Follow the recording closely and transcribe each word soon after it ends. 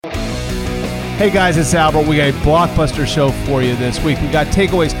Hey guys, it's Albert. We got a blockbuster show for you this week. We've got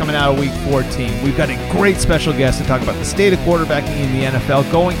takeaways coming out of Week 14. We've got a great special guest to talk about the state of quarterbacking in the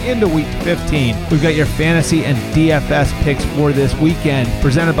NFL going into Week 15. We've got your fantasy and DFS picks for this weekend,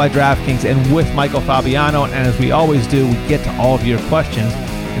 presented by DraftKings and with Michael Fabiano. And as we always do, we get to all of your questions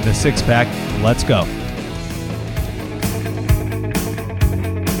in the six-pack. Let's go.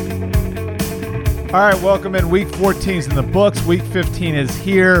 All right, welcome in. Week 14 is in the books. Week 15 is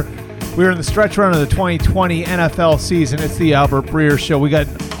here. We're in the stretch run of the 2020 NFL season. It's the Albert Breer Show. We got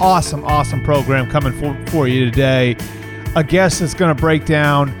an awesome program coming for you today. A guest that's going to break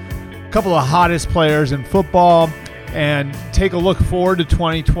down a couple of hottest players in football and take a look forward to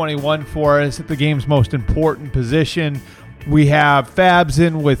 2021 for us at the game's most important position. We have Fabs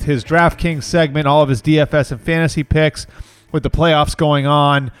in with his DraftKings segment, all of his DFS and fantasy picks with the playoffs going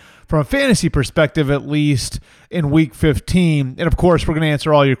on. From a fantasy perspective, at least, in Week 15. And, of course, we're going to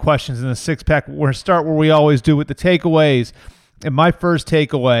answer all your questions in the six-pack. We're going to start where we always do with the takeaways. And my first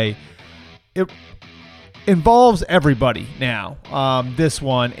takeaway, it involves everybody now, this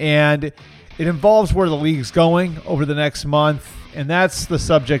one. And it involves where the league's going over the next month, and that's the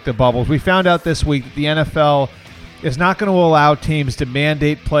subject of bubbles. We found out this week that the NFL is not going to allow teams to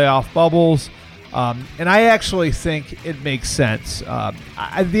mandate playoff bubbles. And I actually think it makes sense.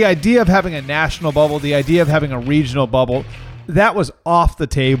 The idea of having a national bubble, the idea of having a regional bubble, that was off the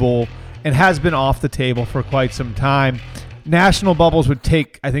table and has been off the table for quite some time. National bubbles would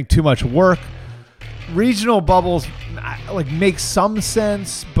take, I think, too much work. Regional bubbles make some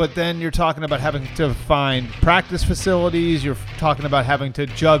sense, but then you're talking about having to find practice facilities. You're talking about having to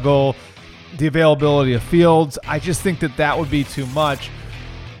juggle the availability of fields. I just think that would be too much.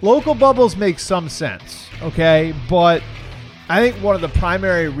 Local bubbles make some sense, okay? But I think one of the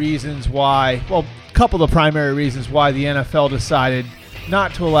primary reasons why, a couple of the primary reasons why the NFL decided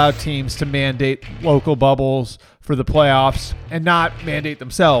not to allow teams to mandate local bubbles for the playoffs and not mandate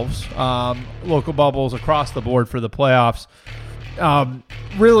themselves local bubbles across the board for the playoffs,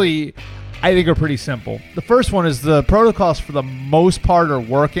 really, I think are pretty simple. The first one is the protocols for the most part are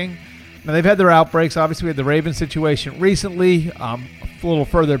working. Now, they've had their outbreaks. Obviously, we had the Ravens situation recently. A little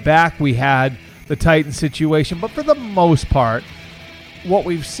further back, we had the Titans situation. But for the most part, what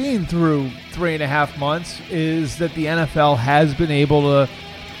we've seen through 3.5 months is that the NFL has been able to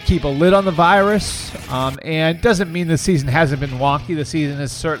keep a lid on the virus. And doesn't mean the season hasn't been wonky. The season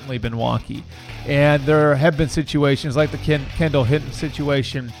has certainly been wonky. And there have been situations like the Kendall Hinton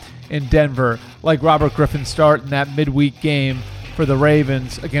situation in Denver, like Robert Griffin start in that midweek game for the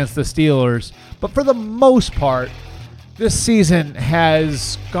Ravens against the Steelers. But for the most part, this season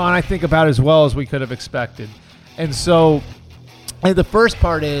has gone, I think, about as well as we could have expected. And so the first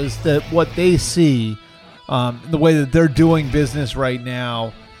part is that what they see, the way that they're doing business right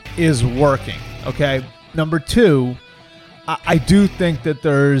now is working, okay? Number two, I do think that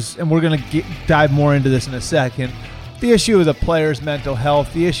there's, and we're going to dive more into this in a second, the issue of the players' mental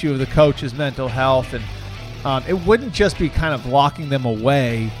health, the issue of the coaches' mental health, and it wouldn't just be kind of locking them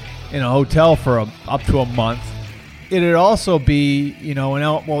away in a hotel for up to a month. It'd also be,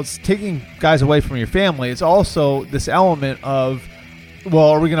 it's taking guys away from your family. It's also this element of,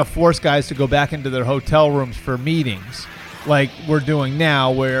 are we going to force guys to go back into their hotel rooms for meetings like we're doing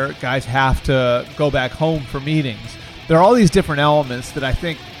now where guys have to go back home for meetings? There are all these different elements that I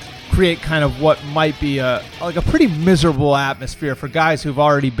think create kind of what might be a pretty miserable atmosphere for guys who've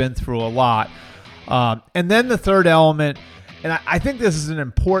already been through a lot. And then the third element, and I think this is an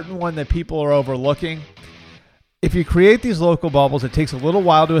important one that people are overlooking. If you create these local bubbles, it takes a little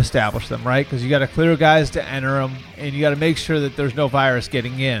while to establish them, right? Because you got to clear guys to enter them, and you got to make sure that there's no virus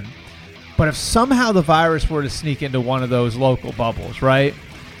getting in. But if somehow the virus were to sneak into one of those local bubbles, right?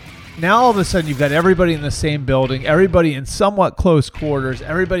 Now all of a sudden you've got everybody in the same building, everybody in somewhat close quarters,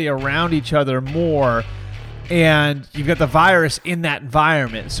 everybody around each other more, and you've got the virus in that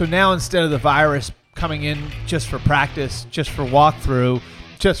environment. So now instead of the virus coming in just for practice, just for walkthrough,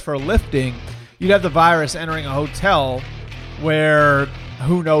 just for lifting, you'd have the virus entering a hotel where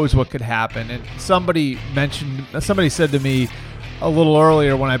who knows what could happen. And somebody said to me a little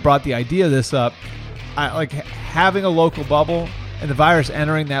earlier when I brought the idea of this up, having a local bubble and the virus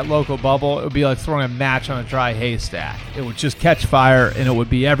entering that local bubble, it would be like throwing a match on a dry haystack. It would just catch fire and it would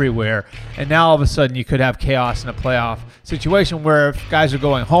be everywhere. And now all of a sudden you could have chaos in a playoff situation where if guys are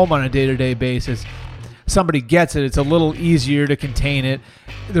going home on a day-to-day basis, somebody gets it, it's a little easier to contain it.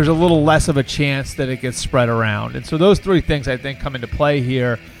 There's a little less of a chance that it gets spread around. And so those three things, I think, come into play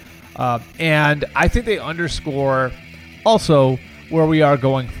here. And I think they underscore also where we are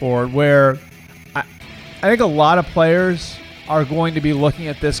going forward, where I think a lot of players are going to be looking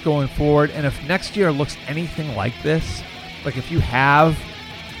at this going forward. And if next year looks anything like this, like if you have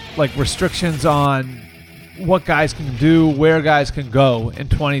like restrictions on what guys can do, where guys can go in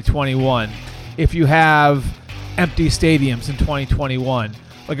 2021, if you have empty stadiums in 2021,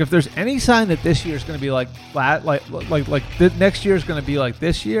 like if there's any sign that this year is going to be like next year is going to be like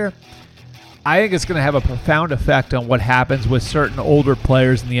this year, I think it's going to have a profound effect on what happens with certain older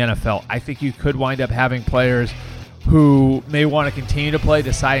players in the NFL. I think you could wind up having players who may want to continue to play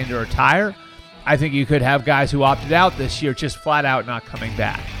deciding to retire. I think you could have guys who opted out this year just flat out not coming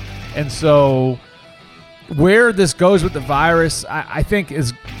back. And so where this goes with the virus, I think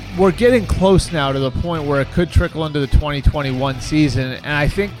is we're getting close now to the point where it could trickle into the 2021 season. And I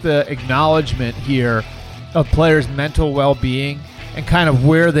think the acknowledgement here of players' mental well-being and kind of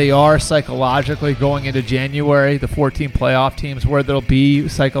where they are psychologically going into January, the 14 playoff teams, where they'll be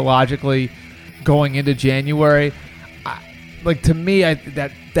psychologically going into January. Like, to me,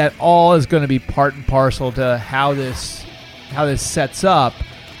 that all is going to be part and parcel to how this sets up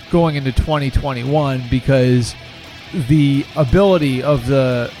going into 2021, because the ability of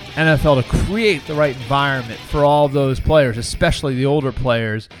the NFL to create the right environment for all those players, especially the older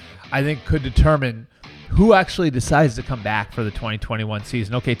players, I think could determine who actually decides to come back for the 2021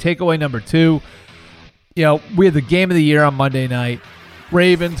 season. Okay, takeaway number 2. We had the game of the year on Monday night.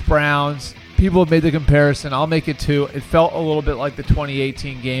 Ravens, Browns. People have made the comparison. I'll make it too. It felt a little bit like the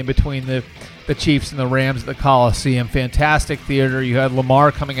 2018 game between the Chiefs and the Rams at the Coliseum. Fantastic theater. You had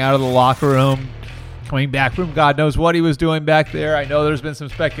Lamar coming out of the locker room, coming back from God knows what he was doing back there. I know there's been some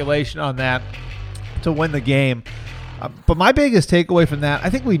speculation on that to win the game. But my biggest takeaway from that, I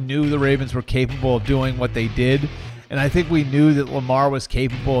think we knew the Ravens were capable of doing what they did. And I think we knew that Lamar was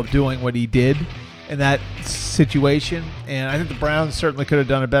capable of doing what he did in that situation. And I think the Browns certainly could have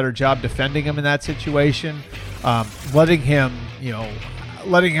done a better job defending him in that situation, letting him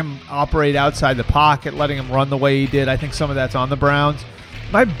operate outside the pocket, letting him run the way he did. I think some of that's on the Browns.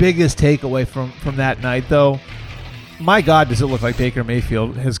 My biggest takeaway from that night, though, my God, does it look like Baker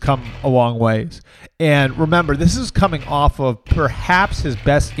Mayfield has come a long ways. And remember, this is coming off of perhaps his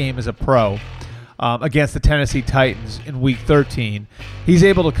best game as a pro against the Tennessee Titans in Week 13. He's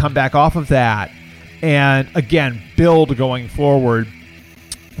able to come back off of that and, again, build going forward.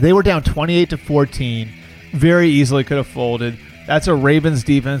 They were down 28-14, very easily could have folded. That's a Ravens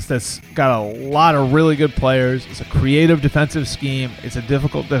defense that's got a lot of really good players. It's a creative defensive scheme. It's a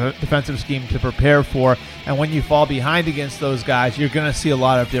difficult defensive scheme to prepare for. And when you fall behind against those guys, you're going to see a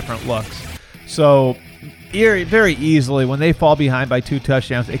lot of different looks. So very easily, when they fall behind by 2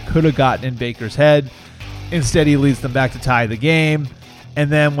 touchdowns, it could have gotten in Baker's head. Instead, he leads them back to tie the game. And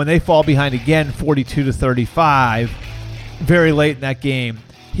then when they fall behind again, 42-35, very late in that game,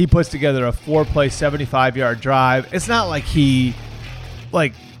 he puts together a 4-play, 75-yard drive. It's not like he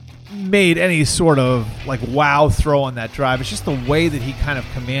made any sort of wow throw on that drive. It's just the way that he kind of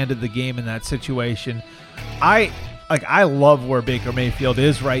commanded the game in that situation. I love where Baker Mayfield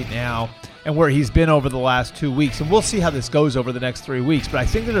is right now and where he's been over the last 2 weeks. And we'll see how this goes over the next 3 weeks. But I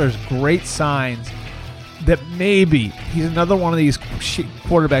think that there's great signs that maybe he's another one of these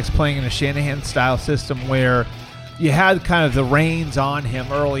quarterbacks playing in a Shanahan-style system where you had kind of the reins on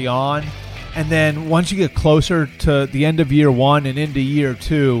him early on, and then once you get closer to the end of year 1 and into year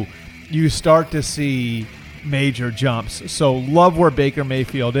 2, you start to see major jumps. So love where Baker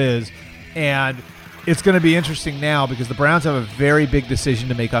Mayfield is, and it's going to be interesting now because the Browns have a very big decision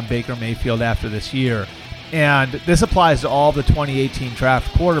to make on Baker Mayfield after this year. And this applies to all the 2018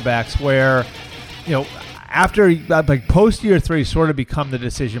 draft quarterbacks where, after post year 3 sort of become the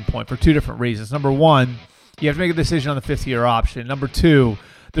decision point for 2 different reasons. Number 1, you have to make a decision on the 5th-year option. Number 2,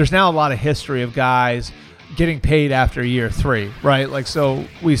 there's now a lot of history of guys getting paid after year 3, right? So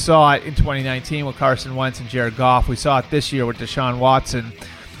we saw it in 2019 with Carson Wentz and Jared Goff. We saw it this year with Deshaun Watson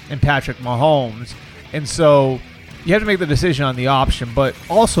and Patrick Mahomes. And so you have to make the decision on the option. But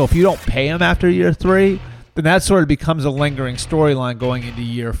also, if you don't pay him after year 3, then that sort of becomes a lingering storyline going into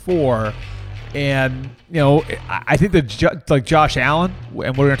year 4. And, I think that Josh Allen,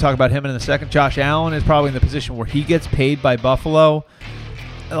 and we're going to talk about him in a second, Josh Allen is probably in the position where he gets paid by Buffalo.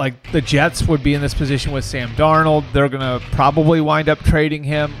 The Jets would be in this position with Sam Darnold. They're going to probably wind up trading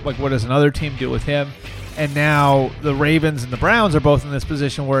him. What does another team do with him? And now the Ravens and the Browns are both in this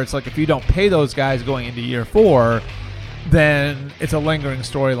position where it's if you don't pay those guys going into year 4, then it's a lingering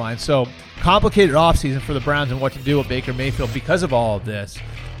storyline. So complicated offseason for the Browns and what to do with Baker Mayfield because of all of this.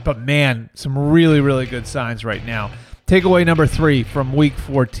 But, man, some really, really good signs right now. Takeaway number 3 from Week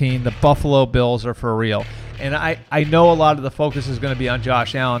 14, the Buffalo Bills are for real. And I know a lot of the focus is going to be on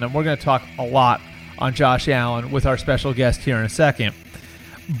Josh Allen, and we're going to talk a lot on Josh Allen with our special guest here in a second.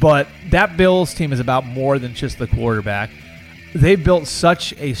 But that Bills team is about more than just the quarterback. They've built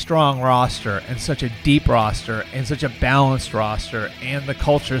such a strong roster and such a deep roster and such a balanced roster, and the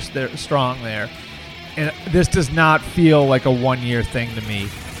culture's strong there. And this does not feel like a one-year thing to me.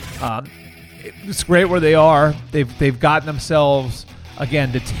 It's great where they are. They've gotten themselves,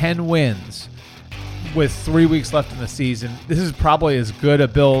 again, to 10 wins with 3 weeks left in the season. This is probably as good a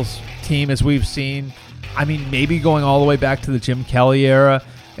Bills team as we've seen. I mean, maybe going all the way back to the Jim Kelly era.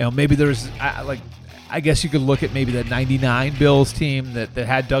 Maybe there's I guess you could look at maybe the 99 Bills team that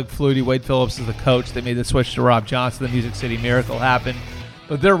had Doug Flutie, Wade Phillips as the coach. They made the switch to Rob Johnson. The Music City Miracle happened.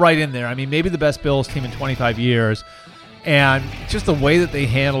 But they're right in there. I mean, maybe the best Bills team in 25 years. And just the way that they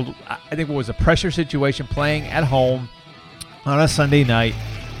handled, I think it was a pressure situation playing at home on a Sunday night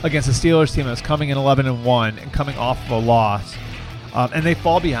against a Steelers team that was coming in 11-1 and coming off of a loss. And they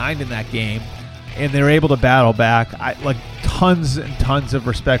fall behind in that game. And they're able to battle back. Tons and tons of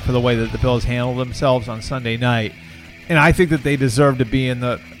respect for the way that the Bills handled themselves on Sunday night. And I think that they deserve to be in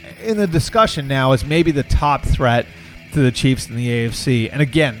the discussion now as maybe the top threat to the Chiefs in the AFC. And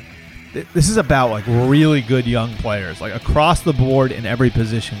again, this is about really good young players, across the board in every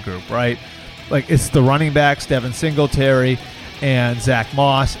position group, right? It's the running backs, Devin Singletary and Zach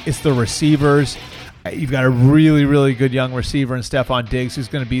Moss. It's the receivers. You've got a really, really good young receiver in Stephon Diggs who's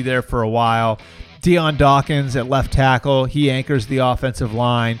going to be there for a while. Deion Dawkins at left tackle. He anchors the offensive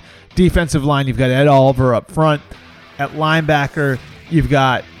line. Defensive line, you've got Ed Oliver up front. At linebacker, you've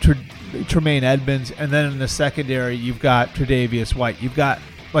got Tremaine Edmonds. And then in the secondary, you've got Tre'Davious White. You've got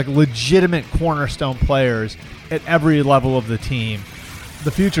legitimate cornerstone players at every level of the team.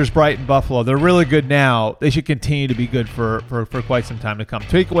 The future's bright in Buffalo. They're really good now. They should continue to be good for quite some time to come.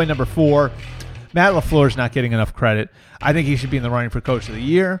 Takeaway number 4. Matt LaFleur's not getting enough credit. I think he should be in the running for Coach of the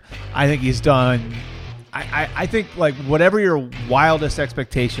Year. I think he's done – I think whatever your wildest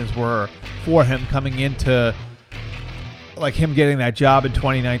expectations were for him coming into him getting that job in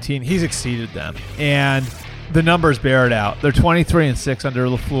 2019, he's exceeded them. And the numbers bear it out. They're 23-6 under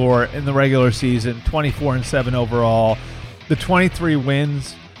LaFleur in the regular season, 24-7 overall. The 23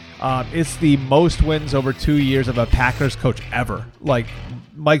 wins, it's the most wins over 2 years of a Packers coach ever.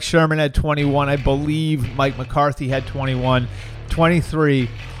 Mike Sherman had 21. I believe Mike McCarthy had 21. 23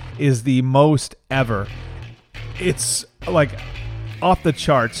 is the most ever. It's off the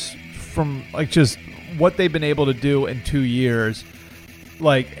charts from just what they've been able to do in 2 years.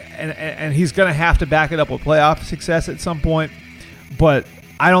 And he's going to have to back it up with playoff success at some point. But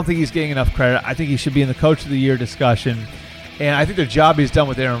I don't think he's getting enough credit. I think he should be in the Coach of the Year discussion. And I think the job he's done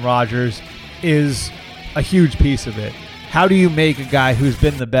with Aaron Rodgers is a huge piece of it. How do you make a guy who's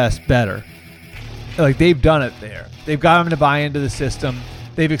been the best better? They've done it there. They've got him to buy into the system.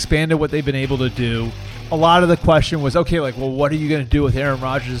 They've expanded what they've been able to do. A lot of the question was, okay, what are you going to do with Aaron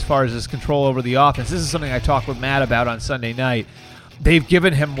Rodgers as far as his control over the offense? This is something I talked with Matt about on Sunday night. They've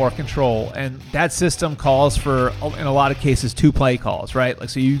given him more control, and that system calls for, in a lot of cases, 2 play calls, right?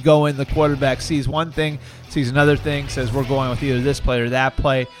 So you go in, the quarterback sees one thing, sees another thing, says we're going with either this play or that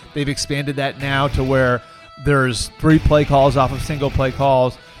play. They've expanded that now to where there's 3 play calls off of single play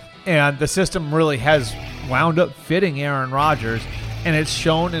calls, and the system really has wound up fitting Aaron Rodgers, and it's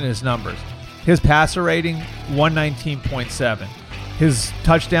shown in his numbers. His passer rating, 119.7. His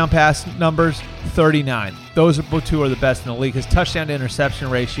touchdown pass numbers, 39. Those 2 are the best in the league. His touchdown to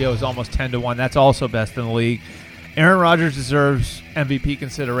interception ratio is almost 10-1. That's also best in the league. Aaron Rodgers deserves MVP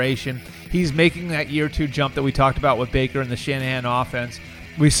consideration. He's making that year 2 jump that we talked about with Baker and the Shanahan offense.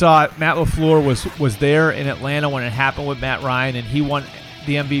 We saw it. Matt LaFleur was there in Atlanta when it happened with Matt Ryan, and he won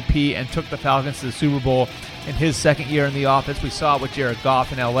the MVP and took the Falcons to the Super Bowl in his second year in the offense. We saw it with Jared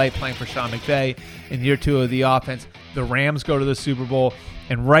Goff in L.A. playing for Sean McVay in year 2 of the offense. The Rams go to the Super Bowl,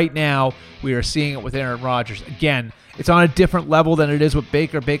 and right now we are seeing it with Aaron Rodgers. Again, it's on a different level than it is with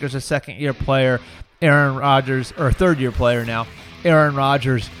Baker. Baker's a second-year player. Aaron Rodgers, or a third-year player now. Aaron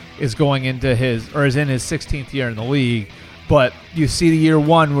Rodgers is going into is in his 16th year in the league. But you see the year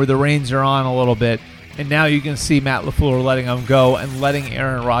 1 where the reins are on a little bit, and now you can see Matt LaFleur letting him go and letting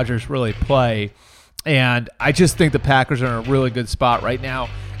Aaron Rodgers really play. And I just think the Packers are in a really good spot right now.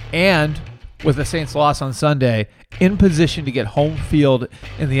 And with the Saints' loss on Sunday, in position to get home field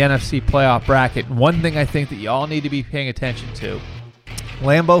in the NFC playoff bracket. And one thing I think that you all need to be paying attention to,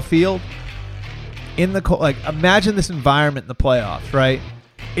 Lambeau Field, imagine this environment in the playoffs, right?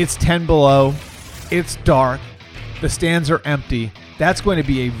 It's 10 below. It's dark. The stands are empty. That's going to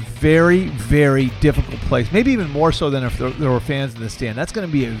be a very, very difficult place. Maybe even more so than if there were fans in the stand. That's going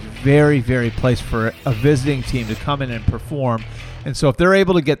to be a very, very place for a visiting team to come in and perform. And so if they're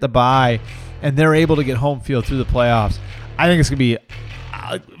able to get the bye and they're able to get home field through the playoffs, I think it's going to be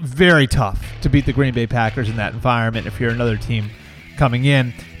very tough to beat the Green Bay Packers in that environment if you're another team coming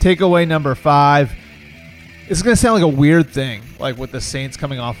in. Takeaway number 5. It's going to sound like a weird thing, like with the Saints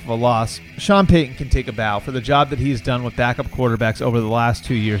coming off of a loss. Sean Payton can take a bow for the job that he's done with backup quarterbacks over the last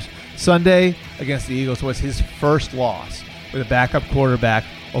 2 years. Sunday against the Eagles was his first loss with a backup quarterback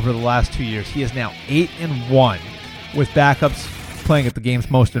over the last 2 years. He is now 8-1 with backups playing at the game's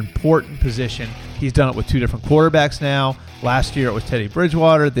most important position. He's done it with 2 different quarterbacks now. Last year it was Teddy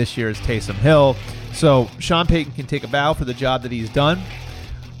Bridgewater. This year it's Taysom Hill. So Sean Payton can take a bow for the job that he's done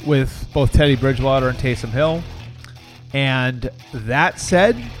with both Teddy Bridgewater and Taysom Hill. And that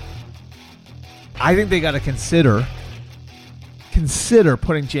said, I think they got to consider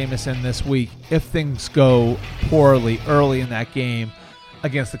putting Jameis in this week if things go poorly early in that game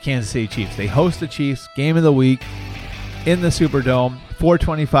against the Kansas City Chiefs. They host the Chiefs, game of the week in the Superdome,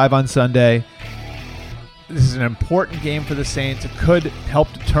 4:25 on Sunday. This is an important game for the Saints. It could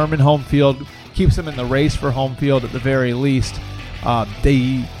help determine home field, keeps them in the race for home field at the very least.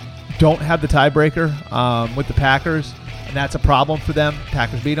 They don't have the tiebreaker with the Packers, and that's a problem for them.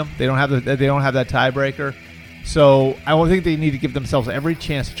 Packers beat them. They don't have that tiebreaker. So I would think they need to give themselves every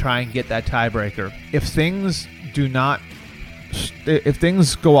chance to try and get that tiebreaker. If things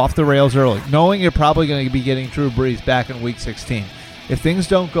go off the rails early, knowing you're probably going to be getting Drew Brees back in Week 16, if things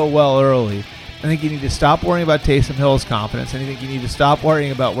don't go well early, I think you need to stop worrying about Taysom Hill's confidence. I think you need to stop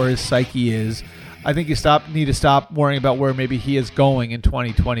worrying about where his psyche is. I think you need to stop worrying about where maybe he is going in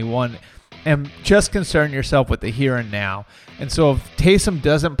 2021 and just concern yourself with the here and now. And so if Taysom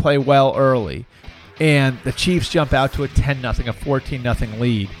doesn't play well early and the Chiefs jump out to a 10-0, a 14-0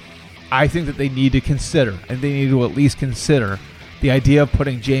 lead, I think that they need to consider, and they need to at least consider, the idea of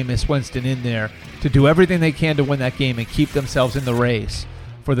putting Jameis Winston in there to do everything they can to win that game and keep themselves in the race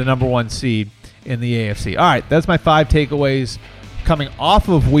for the number 1 seed in the AFC. All right, that's my 5 takeaways coming off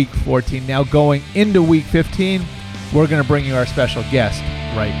of Week 14. Now going into Week 15, we're going to bring you our special guest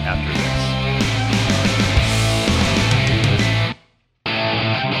right after this.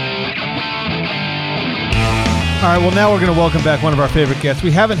 All right, well, now we're going to welcome back one of our favorite guests. We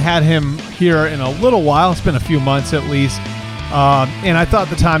haven't had him here in a little while. It's been a few months at least. And I thought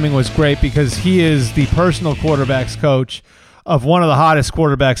the timing was great because he is the personal quarterbacks coach of one of the hottest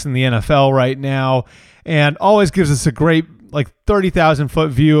quarterbacks in the NFL right now, and always gives us a great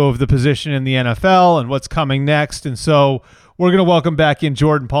 30,000-foot view of the position in the NFL and what's coming next. And so we're going to welcome back in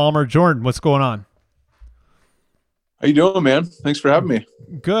Jordan Palmer. Jordan, what's going on? How you doing, man? Thanks for having me.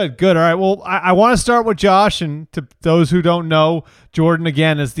 Good. All right. Well, I want to start with Josh, and to those who don't know, Jordan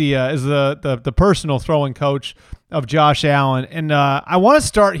again is the personal throwing coach of Josh Allen, and I want to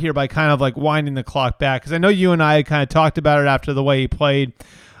start here by kind of winding the clock back, because I know you and I had kind of talked about it after the way he played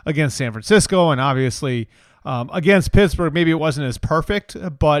against San Francisco, and obviously against Pittsburgh. Maybe it wasn't as perfect,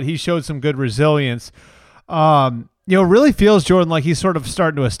 but he showed some good resilience. It really feels, Jordan, like he's sort of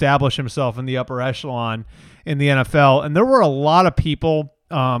starting to establish himself in the upper echelon in the NFL. And there were a lot of people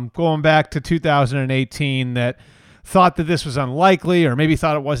going back to 2018 that thought that this was unlikely, or maybe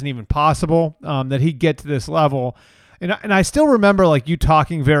thought it wasn't even possible that he'd get to this level. And I still remember you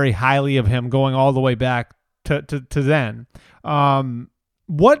talking very highly of him going all the way back to then.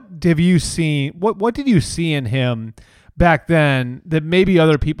 What have you seen? What did you see in him back then that maybe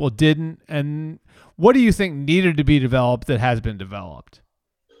other people didn't? And what do you think needed to be developed that has been developed?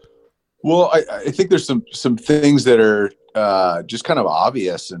 Well, I think there's some things that are just kind of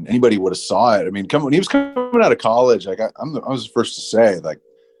obvious, and anybody would have saw it. I mean, when he was coming out of college, I was the first to say,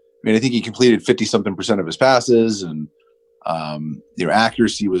 I think he completed 50-something% of his passes, and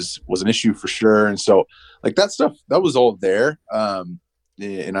accuracy was an issue for sure. And so that stuff, that was all there.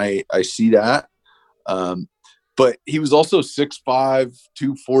 And I see that. But he was also 6'5",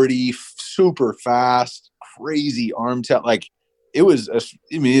 240, super fast, crazy arm talent. It was,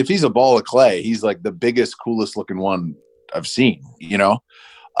 if he's a ball of clay, he's the biggest, coolest looking one I've seen,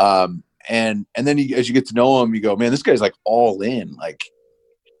 and then as you get to know him, you go, man, this guy's all in,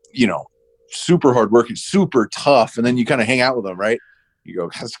 super hard working, super tough. And then you kind of hang out with him, right? You go,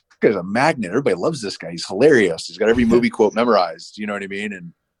 this guy's a magnet. Everybody loves this guy. He's hilarious. He's got every movie quote memorized, you know what I mean?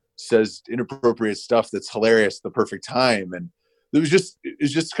 And says inappropriate stuff that's hilarious at the perfect time. And it was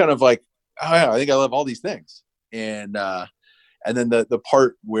just kind of oh yeah, I think I love all these things. And then the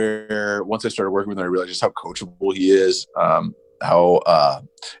part where once I started working with him, I realized just how coachable he is, how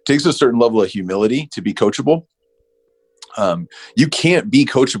it takes a certain level of humility to be coachable. You can't be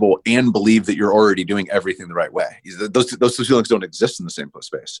coachable and believe that you're already doing everything the right way. Those two feelings don't exist in the same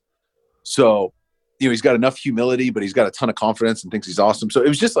space. So he's got enough humility, but he's got a ton of confidence and thinks he's awesome. So it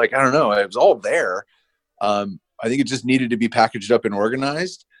was just like, I don't know, it was all there. I think it just needed to be packaged up and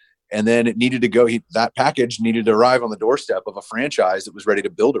organized. And then it needed to go, that package needed to arrive on the doorstep of a franchise that was ready to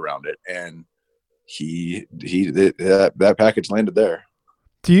build around it. And that package landed there.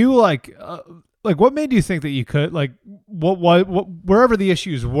 Do you like what made you think that you could, like, what wherever the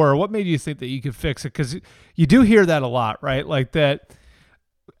issues were, what made you think that you could fix it? Because you do hear that a lot, right? Like that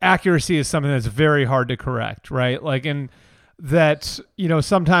accuracy is something that's very hard to correct, right? Like, and that,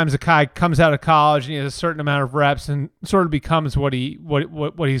 sometimes a guy comes out of college and he has a certain amount of reps and sort of becomes what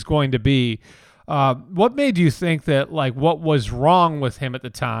he's going to be. What made you think that, like, what was wrong with him at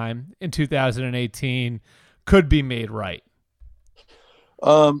the time in 2018 could be made right?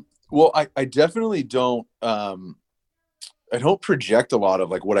 Well, I definitely don't, I don't project a lot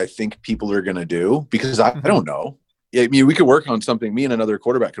of like what I think people are going to do, because I don't know. I mean, we could work on something. Me and another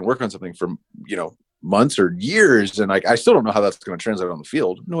quarterback can work on something for, months or years. And like, I still don't know how that's going to translate on the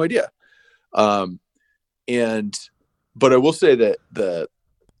field. No idea. But I will say that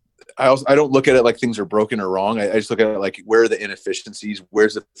I don't look at it like things are broken or wrong. I just look at it like, where are the inefficiencies?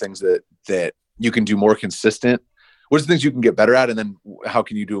 Where's the things that you can do more consistent? What's the things you can get better at? And then how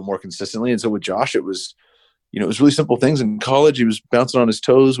can you do it more consistently? And so with Josh, it was really simple things. In college, he was bouncing on his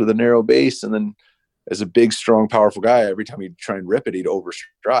toes with a narrow base. And then as a big, strong, powerful guy, every time he'd try and rip it, he'd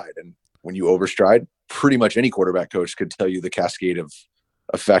overstride. And when you overstride, pretty much any quarterback coach could tell you the cascade of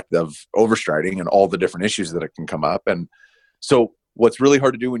effect of overstriding and all the different issues that it can come up. And so what's really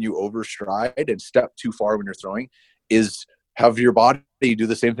hard to do when you overstride and step too far when you're throwing is have your body do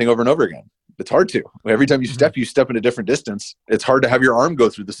the same thing over and over again. It's hard to. Every time you step in a different distance. It's hard to have your arm go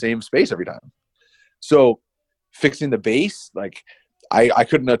through the same space every time. So fixing the base, like I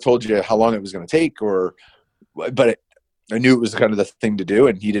couldn't have told you how long it was going to take, but I knew it was kind of the thing to do,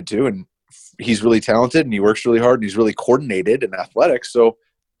 and he did too. And he's really talented, and he works really hard, and he's really coordinated and athletic. So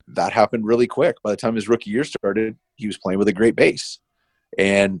that happened really quick. By the time his rookie year started, he was playing with a great base.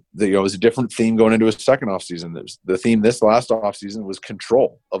 And it was a different theme going into his second offseason. The theme this last offseason was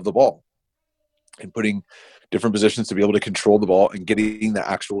control of the ball and putting different positions to be able to control the ball and getting the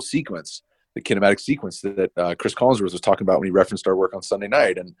actual sequence, the kinematic sequence that Chris Collinsworth was talking about when he referenced our work on Sunday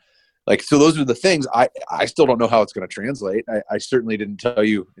night. And like, so those are the things. I still don't know how it's going to translate. I certainly didn't tell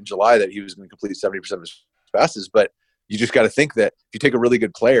you in July that he was going to complete 70% of his passes, but you just got to think that if you take a really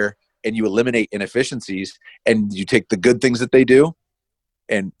good player and you eliminate inefficiencies and you take the good things that they do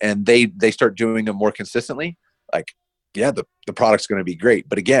and they start doing them more consistently, like, yeah, the product's going to be great.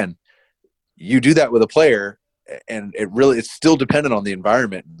 But again, you do that with a player, and it's still dependent on the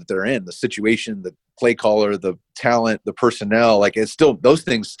environment that they're in, the situation, the play caller, the talent, the personnel. Like, it's still, those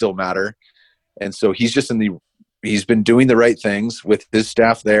things still matter. And so he's been doing the right things with his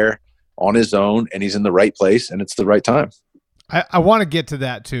staff there on his own, and he's in the right place, and it's the right time. I want to get to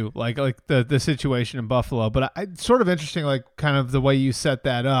that too, like the situation in Buffalo, but it's sort of interesting, like kind of the way you set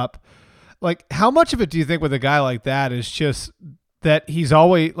that up. Like, how much of it do you think with a guy like that is just that he's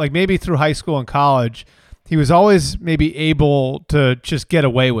always, like, maybe through high school and college, he was always maybe able to just get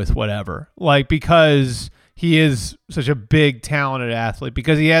away with whatever, like, because he is such a big, talented athlete,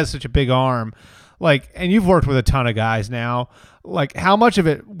 because he has such a big arm, like, and you've worked with a ton of guys now, like, how much of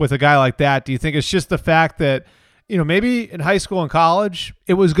it with a guy like that do you think is just the fact that, maybe in high school and college,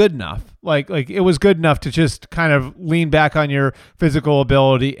 it was good enough. Like it was good enough to just kind of lean back on your physical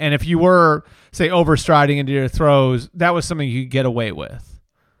ability. And if you were, say, overstriding into your throws, that was something you could get away with.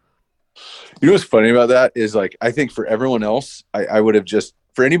 What's funny about that is, like, I think for everyone else, I would have just,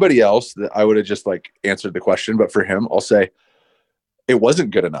 for anybody else, that I would have just like answered the question. But for him, I'll say it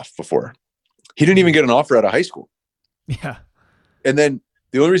wasn't good enough before. He didn't even get an offer out of high school. Yeah. And then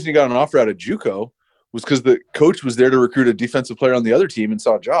the only reason he got an offer out of JUCO was because the coach was there to recruit a defensive player on the other team and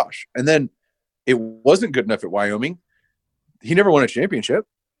saw Josh. And then it wasn't good enough at Wyoming. He never won a championship.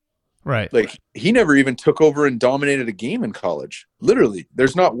 Right. Like, he never even took over and dominated a game in college. Literally,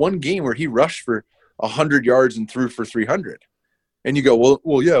 there's not one game where he rushed for 100 yards and threw for 300. And you go,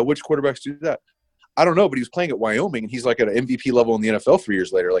 well, yeah, which quarterbacks do that? I don't know, but he was playing at Wyoming, and he's like at an MVP level in the NFL 3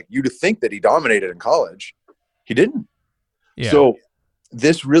 years later. Like, you'd think that he dominated in college. He didn't. Yeah. So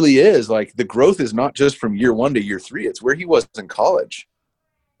this really is, like, the growth is not just from year 1 to year 3. It's where he was in college.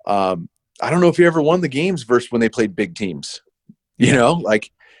 I don't know if he ever won the games versus when they played big teams.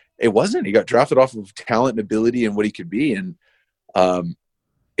 Like, it wasn't. He got drafted off of talent and ability and what he could be. And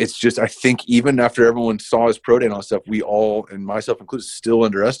it's just, I think even after everyone saw his pro day and all that stuff, we all, and myself included, still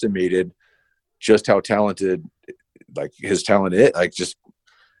underestimated just how talented, like, his talent is. Like, just,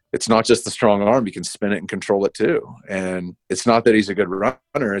 it's not just the strong arm. You can spin it and control it too. And it's not that he's a good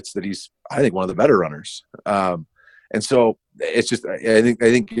runner. It's that he's, I think, one of the better runners. And so it's just, I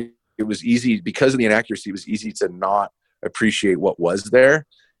think it was easy because of the inaccuracy. It was easy to not appreciate what was there.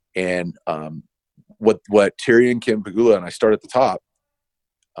 And what Terry and Kim Pagula, and I start at the top,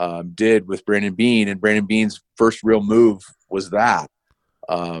 did with Brandon Beane, and Brandon Beane's first real move was that.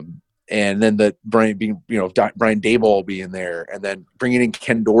 And then the Brian Daboll being there, and then bringing in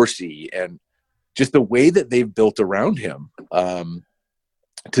Ken Dorsey, and just the way that they've built around him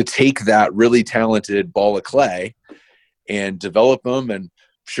to take that really talented ball of clay and develop them, and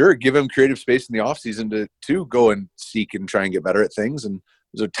sure, give him creative space in the offseason to go and seek and try and get better at things. And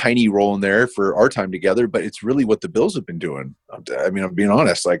there's a tiny role in there for our time together, but it's really what the Bills have been doing. I mean, I'm being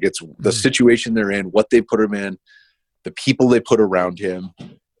honest. Like, it's the situation they're in, what they put him in, the people they put around him,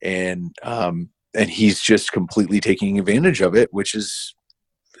 and he's just completely taking advantage of it, which is,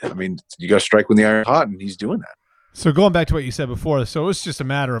 I mean, you got to strike when the iron's hot, and he's doing that. So going back to what you said before, so it was just a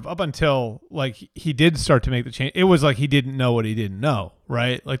matter of up until like he did start to make the change. It was like he didn't know what he didn't know,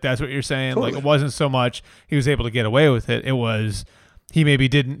 right? Like that's what you're saying. Totally. Like it wasn't so much he was able to get away with it. It was he maybe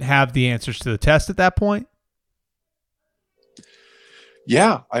didn't have the answers to the test at that point.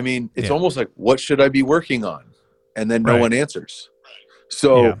 Yeah, I mean, it's almost like, what should I be working on? And then no one answers.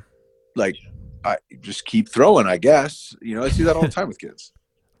 So, like, I just keep throwing, I guess. You know, I see that all the time with kids.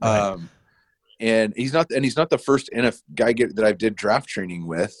 Right. And he's not the first guy that I did draft training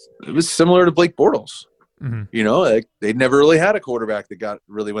with. It was similar to Blake Bortles. Mm-hmm. You know, like they'd never really had a quarterback that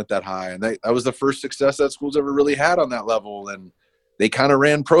went that high, and that was the first success that school's ever really had on that level. And they kind of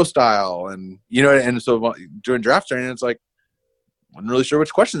ran pro style, and you know, and so during draft training, it's like, wasn't really sure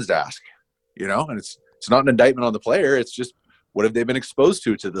which questions to ask. You know, and it's not an indictment on the player. It's just, what have they been exposed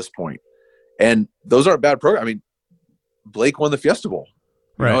to this point? And those aren't bad programs. I mean, Blake won the Fiesta Bowl.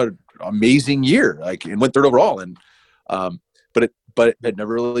 You know, an amazing year, like, and went third overall. And but it had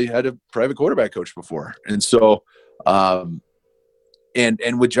never really had a private quarterback coach before. And so and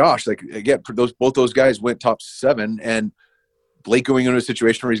with Josh, like, again, both those guys went top 7, and Blake going into a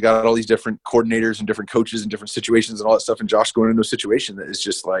situation where he's got all these different coordinators and different coaches and different situations and all that stuff, and Josh going into a situation that is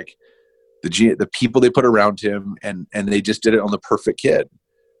just like the people they put around him, and they just did it on the perfect kid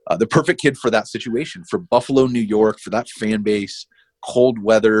for that situation, for Buffalo, New York, for that fan base. Cold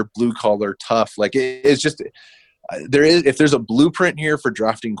weather, blue collar, tough. Like, it's just, if there's a blueprint here for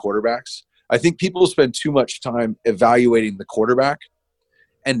drafting quarterbacks, I think people spend too much time evaluating the quarterback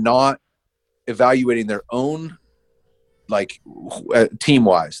and not evaluating their own, like, team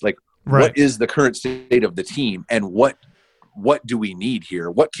wise, like, what is the current state of the team, and what do we need here?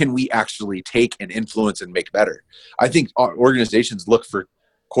 What can we actually take and influence and make better? I think our organizations look for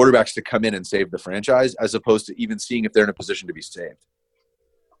quarterbacks to come in and save the franchise, as opposed to even seeing if they're in a position to be saved.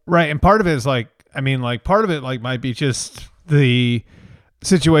 Right. And part of it is like, I mean, like, part of it like might be just the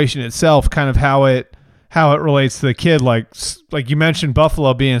situation itself, kind of how it relates to the kid. Like you mentioned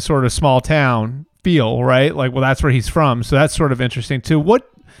Buffalo being sort of small town feel, right? Like, well, that's where he's from. So that's sort of interesting too. What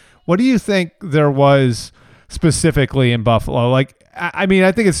do you think there was specifically in Buffalo? Like, I mean,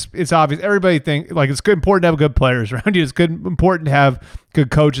 I think it's obvious. Everybody think like it's important to have good players around you. It's important to have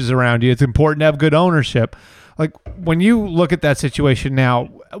good coaches around you. It's important to have good ownership. Like, when you look at that situation now,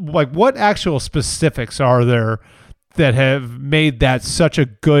 like, what actual specifics are there that have made that such a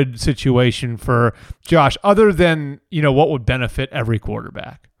good situation for Josh, other than, you know, what would benefit every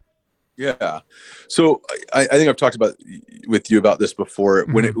quarterback? Yeah. So I think I've talked with you about this before,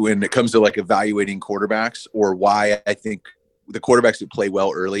 mm-hmm. when it comes to like evaluating quarterbacks, or why I think the quarterbacks that play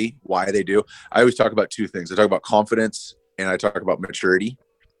well early, why they do. I always talk about two things. I talk about confidence, and I talk about maturity,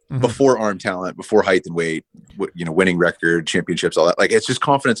 mm-hmm. before arm talent, before height and weight, you know, winning record, championships, all that. Like, it's just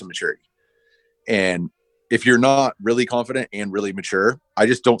confidence and maturity. And if you're not really confident and really mature, I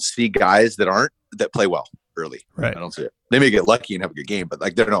just don't see guys that play well early. Right. I don't see it. They may get lucky and have a good game, but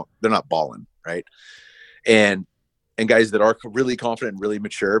like, they're not balling. Right. And guys that are really confident and really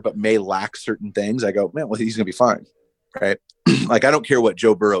mature, but may lack certain things, I go, man, well, he's going to be fine. Right. Like, I don't care what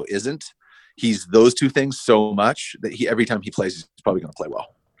Joe Burrow isn't. He's those two things so much that every time he plays, he's probably going to play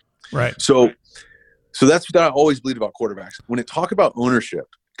well. Right. So that's what I always believe about quarterbacks. When it talk about ownership,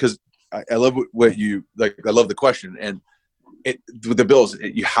 because I love what you like. I love the question, and with the Bills,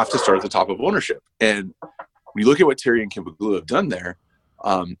 you have to start at the top of ownership. And when you look at what Terry and Kim Pagula have done there,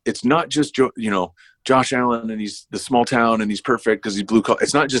 it's not just Josh Allen, and he's the small town, and he's perfect because he's blue collar.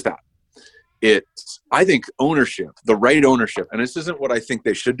 It's not just that. It's, I think, ownership, the right ownership. And this isn't what I think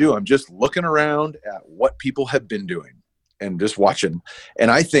they should do. I'm just looking around at what people have been doing and just watching.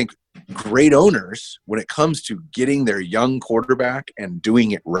 And I think great owners, when it comes to getting their young quarterback and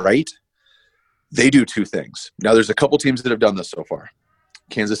doing it right, they do two things. Now, there's a couple teams that have done this so far.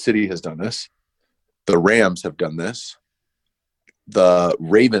 Kansas City has done this. The Rams have done this. The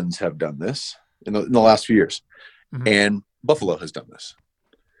Ravens have done this in the last few years. Mm-hmm. And Buffalo has done this.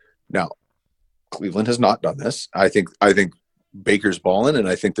 Now, Cleveland has not done this. I think Baker's balling, and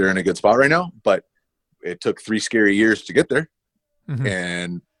I think they're in a good spot right now. But it took 3 scary years to get there, mm-hmm.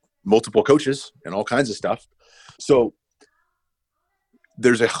 and multiple coaches and all kinds of stuff. So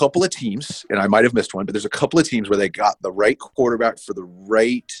there's a couple of teams, and I might have missed one, but there's a couple of teams where they got the right quarterback for the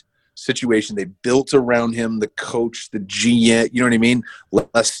right situation. They built around him, the coach, the GM, you know what I mean?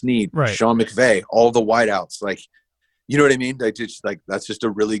 Les Snead, right. Sean McVay, all the wideouts, like, you know what I mean? That's just a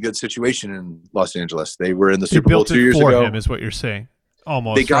really good situation in Los Angeles. They were in the Super Bowl 2 years ago. They built it for him, is what you're saying.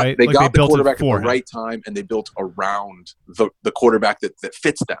 Almost, they got, right? They got the quarterback at the right time, and they built around the quarterback that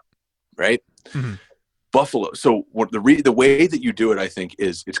fits them, right? Mm-hmm. Buffalo. So the way that you do it, I think,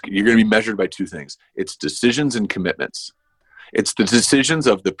 is you're going to be measured by two things. It's decisions and commitments. It's the decisions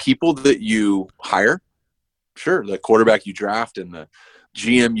of the people that you hire, sure, the quarterback you draft and the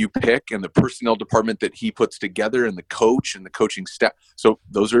GM you pick and the personnel department that he puts together and the coach and the coaching staff. So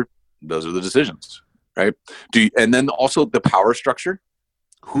those are the decisions, right? And then also the power structure,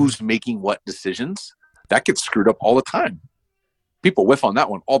 who's making what decisions, that gets screwed up all the time. People whiff on that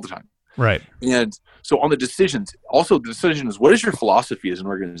one all the time. Right. And so on the decisions, also the decision is, what is your philosophy as an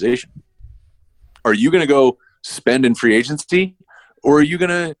organization? Are you going to go spend in free agency, or are you going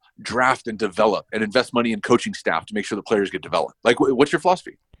to draft and develop and invest money in coaching staff to make sure the players get developed? Like, what's your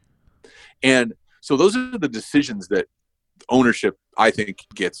philosophy? And so those are the decisions that ownership, I think,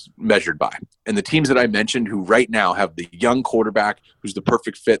 gets measured by. And the teams that I mentioned who right now have the young quarterback who's the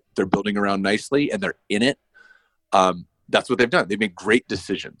perfect fit, they're building around nicely and they're in it. That's what they've done. They've made great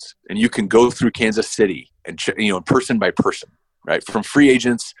decisions. And you can go through Kansas City and, person by person, right? From free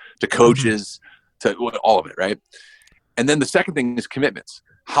agents to coaches to all of it, right? And then the second thing is commitments.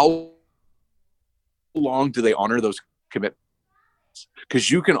 How long do they honor those commitments?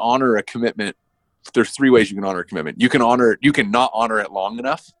 Because you can honor a commitment. There's 3 ways you can honor a commitment. You can not honor it long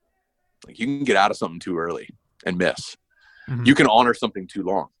enough. Like, you can get out of something too early and miss. Mm-hmm. You can honor something too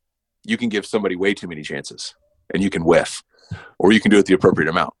long. You can give somebody way too many chances and you can whiff, or you can do it the appropriate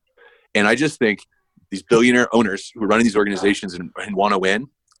amount. And I just think these billionaire owners who are running these organizations and want to win,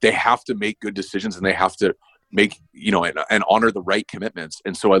 they have to make good decisions, and they have to make, and honor the right commitments.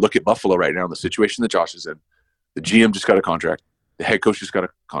 And so I look at Buffalo right now in the situation that Josh is in. The GM just got a contract. The head coach just got a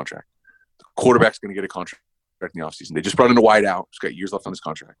contract. The quarterback's going to get a contract in the offseason. They just brought in a wideout. He's got years left on his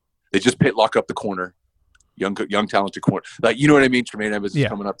contract. They just lock up the corner, young talented corner. Like, you know what I mean? Tremaine Evans is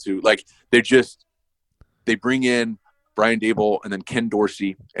coming up to. Like, they bring in Brian Daboll and then Ken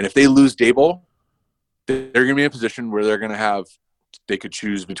Dorsey. And if they lose Daboll, they're going to be in a position where they could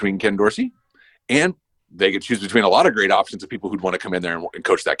choose between Ken Dorsey, and they could choose between a lot of great options of people who'd want to come in there and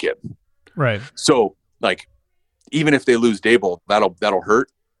coach that kid. Right. So, like, even if they lose Daboll, that'll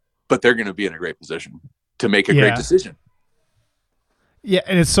hurt, but they're going to be in a great position to make a great decision. Yeah,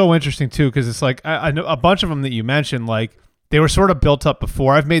 and it's so interesting too, because it's like I know a bunch of them that you mentioned, like, they were sort of built up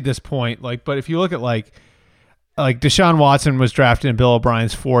before. I've made this point, like, but if you look at like Deshaun Watson was drafted in Bill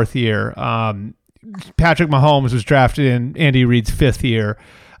O'Brien's 4th year. Patrick Mahomes was drafted in Andy Reid's 5th year.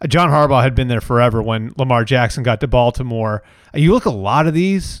 John Harbaugh had been there forever when Lamar Jackson got to Baltimore. You look at a lot of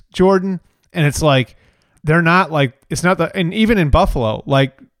these, Jordan, and it's like they're not like, it's not the, and even in Buffalo,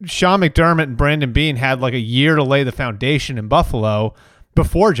 like Sean McDermott and Brandon Beane had like a year to lay the foundation in Buffalo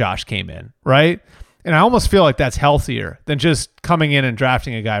before Josh came in, right? And I almost feel like that's healthier than just coming in and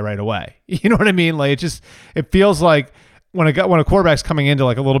drafting a guy right away. You know what I mean? Like, it feels like when a quarterback's coming into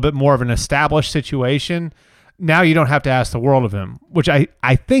like a little bit more of an established situation, now you don't have to ask the world of him, which I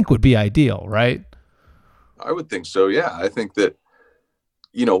think would be ideal, right? I would think so. Yeah. I think that,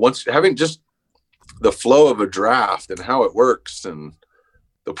 once having just the flow of a draft and how it works and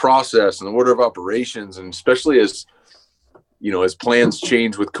the process and the order of operations, and especially as plans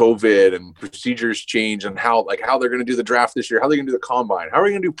change with COVID and procedures change, and how they're going to do the draft this year, how they're going to do the combine, how are we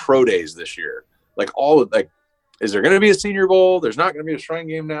going to do pro days this year? Is there going to be a Senior Bowl? There's not going to be a Shrine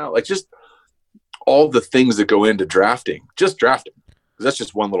Game now. Like, just all the things that go into drafting, just drafting, because that's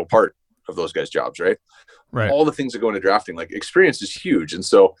just one little part of those guys' jobs, right? Right. All the things that go into drafting, like, experience is huge. And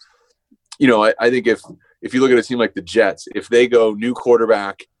so, I think if you look at a team like the Jets, if they go new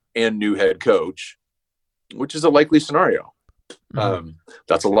quarterback and new head coach, which is a likely scenario,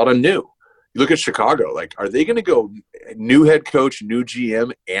 that's a lot of new. You look at Chicago, like, are they going to go new head coach, new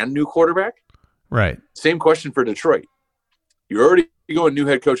GM, and new quarterback? Right. Same question for Detroit. You already You go a new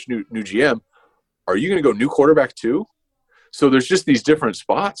head coach, new GM. Are you going to go new quarterback too? So there's just these different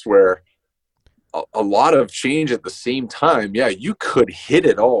spots where a lot of change at the same time. Yeah, you could hit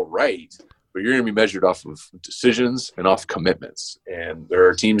it all right, but you're going to be measured off of decisions and off commitments. And there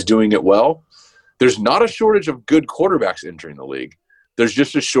are teams doing it well. There's not a shortage of good quarterbacks entering the league. There's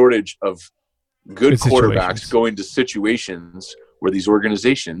just a shortage of good quarterbacks going to situations where these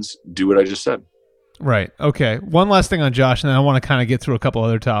organizations do what I just said. Right. Okay. One last thing on Josh, and then I want to kind of get through a couple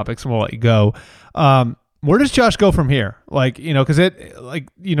other topics, and we'll let you go. Where does Josh go from here? Because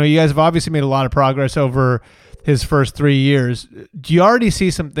you guys have obviously made a lot of progress over his first 3 years. Do you already see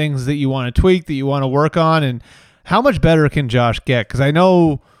some things that you want to tweak, that you want to work on, and how much better can Josh get? Because I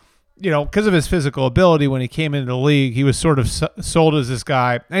know, because of his physical ability, when he came into the league, he was sort of sold as this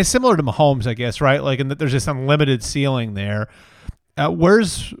guy. And it's similar to Mahomes, I guess, right? Like, and that there's this unlimited ceiling there.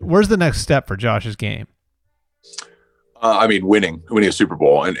 Where's the next step for Josh's game? Winning a Super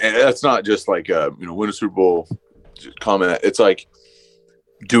Bowl, and that's not just like win a Super Bowl comment. It's like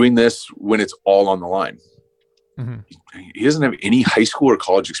doing this when it's all on the line. Mm-hmm. He doesn't have any high school or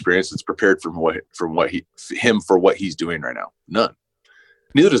college experience that's prepared for what he's doing right now. None.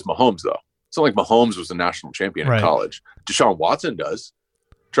 Neither does Mahomes, though. It's not like Mahomes was a national champion in college. Deshaun Watson does.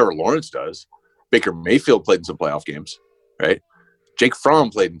 Trevor Lawrence does. Baker Mayfield played in some playoff games, right? Jake Fromm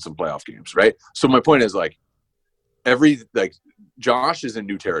played in some playoff games, right? So my point is, Josh is in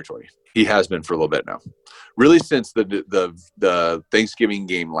new territory. He has been for a little bit now. Really, since the Thanksgiving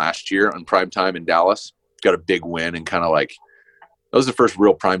game last year on primetime in Dallas, got a big win, and kind of that was the first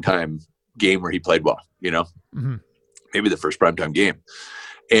real primetime game where he played well, mm-hmm. Maybe the first primetime game.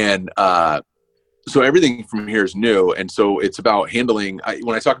 And so everything from here is new. And so it's about handling,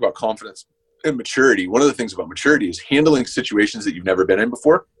 when I talk about confidence and maturity, one of the things about maturity is handling situations that you've never been in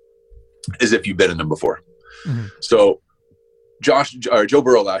before as if you've been in them before. Mm-hmm. So Joe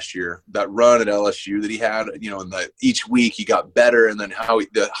Burrow last year, that run at LSU that he had, and each week he got better, and then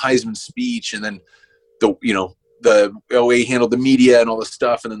the Heisman speech, and then the way he handled the media and all this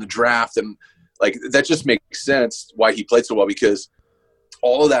stuff, and then the draft, and that just makes sense why he played so well, because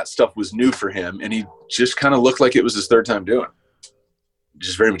all of that stuff was new for him, and he just kind of looked like it was his third time doing it.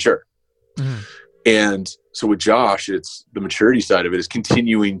 Just very mature. Mm-hmm. And so with Josh, it's the maturity side of it is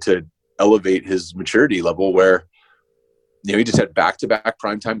continuing to elevate his maturity level, where he just had back-to-back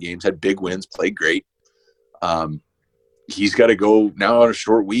primetime games, had big wins, played great. He's got to go now on a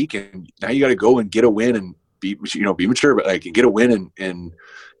short week, and now you got to go and get a win and be mature, but get a win in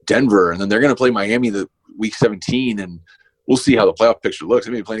Denver, and then they're going to play Miami the week 17, and we'll see how the playoff picture looks.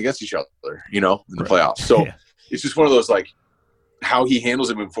 Playing against each other, in the playoffs. So It's just one of those, how he handles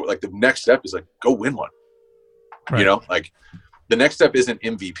it moving forward. The next step is go win one. Right. The next step isn't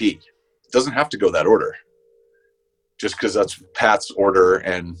MVP. It doesn't have to go that order. Just because that's Pat's order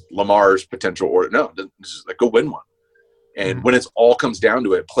and Lamar's potential order. No, it's just go win one. And mm-hmm. when it's all comes down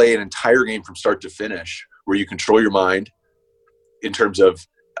to it, play an entire game from start to finish, where you control your mind in terms of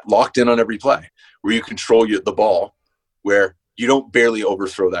locked in on every play, where you control the ball, where you don't barely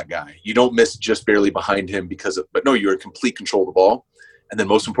overthrow that guy. You don't miss just barely behind him but no, you're in complete control of the ball. And then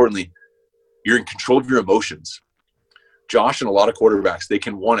most importantly, you're in control of your emotions. Josh and a lot of quarterbacks, they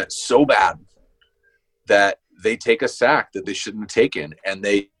can want it so bad that they take a sack that they shouldn't have taken, and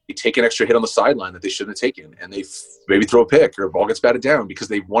they take an extra hit on the sideline that they shouldn't have taken, and they maybe throw a pick, or a ball gets batted down because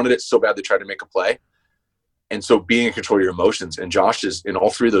they wanted it so bad they tried to make a play. And so being in control of your emotions, and Josh is in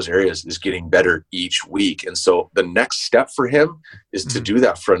all three of those areas, is getting better each week. And so the next step for him is to do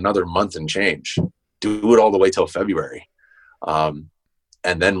that for another month and change. Do it all the way till February. And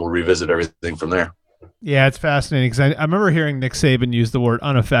then we'll revisit everything from there. Yeah, it's fascinating, because I remember hearing Nick Saban use the word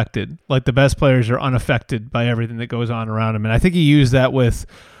unaffected. The best players are unaffected by everything that goes on around him. And I think he used that with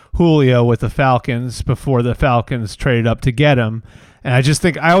Julio with the Falcons before the Falcons traded up to get him. And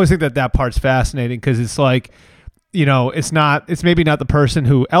I always think that part's fascinating, because it's it's maybe not the person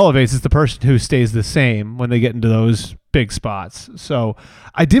who elevates, it's the person who stays the same when they get into those big spots. So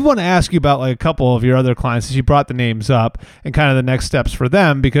I did want to ask you about a couple of your other clients, as you brought the names up, and kind of the next steps for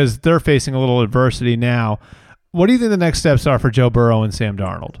them, because they're facing a little adversity now. What do you think the next steps are for Joe Burrow and Sam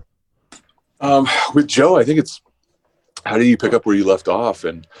Darnold? With Joe, I think it's how do you pick up where you left off?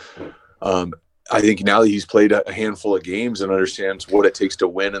 And I think now that he's played a handful of games and understands what it takes to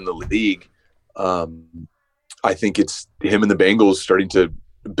win in the league, I think it's him and the Bengals starting to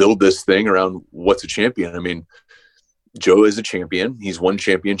build this thing around what's a champion. Joe is a champion. He's won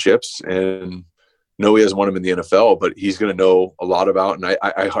championships, and no, he hasn't won them in the NFL, but he's going to know a lot about, and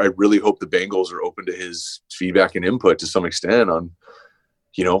I really hope the Bengals are open to his feedback and input to some extent on,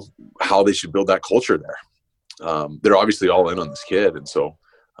 how they should build that culture there. they're obviously all in on this kid. And so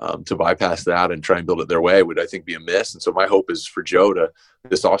to bypass that and try and build it their way would, I think, be a miss. And so my hope is for Joe to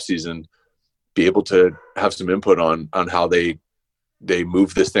this offseason be able to have some input on how they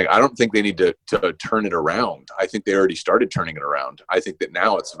move this thing. I don't think they need to turn it around. I think they already started turning it around. I think that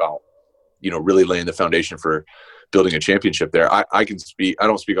now it's about, really laying the foundation for building a championship there. I can speak, I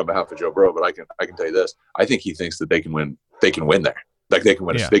don't speak on behalf of Joe Burrow, but I can tell you this. I think he thinks that they can win there. Like they can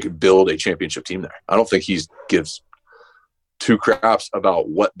win, they could build a championship team there. I don't think he gives two craps about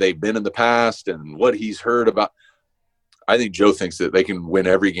what they've been in the past and what he's heard about. I think Joe thinks that they can win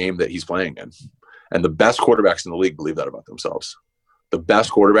every game that he's playing in. And the best quarterbacks in the league believe that about themselves. The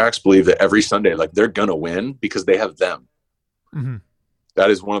best quarterbacks believe that every Sunday, like, they're going to win because they have them. Mm-hmm. That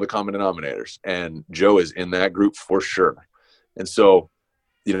is one of the common denominators. And Joe is in that group for sure. And so,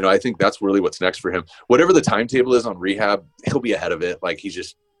 I think that's really what's next for him. Whatever the timetable is on rehab, he'll be ahead of it. Like, he's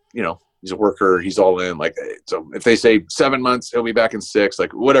just, he's a worker. He's all in. Like, so if they say 7 months, he'll be back in 6.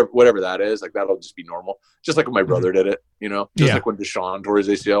 Like, whatever that is, like, that'll just be normal. Just like when my brother did it, like when Deshaun tore his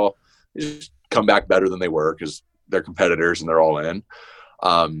ACL, he just come back better than they were because they're competitors and they're all in.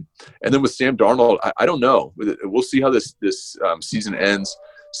 And then with Sam Darnold, I don't know. We'll see how this season ends.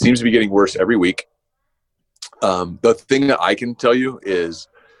 Seems to be getting worse every week. The thing that I can tell you is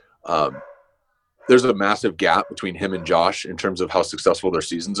there's a massive gap between him and Josh in terms of how successful their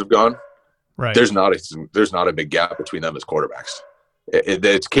seasons have gone. Right. There's not a big gap between them as quarterbacks.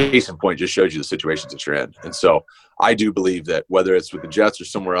 It's case in point, just shows you the situations that you're in. And so I do believe that whether it's with the Jets or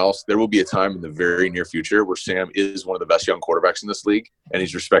somewhere else, there will be a time in the very near future where Sam is one of the best young quarterbacks in this league, and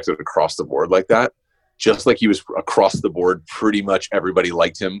he's respected across the board like that. Just like he was across the board, pretty much everybody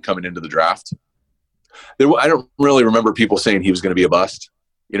liked him coming into the draft. I don't really remember people saying he was going to be a bust,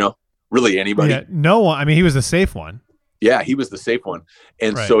 really anybody. Yeah, no one. I mean, he was the safe one. Yeah, he was the safe one.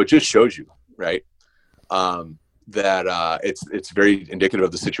 And so it just shows you, right, that it's very indicative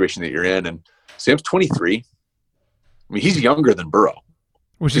of the situation that you're in. And Sam's 23. I mean, he's younger than Burrow.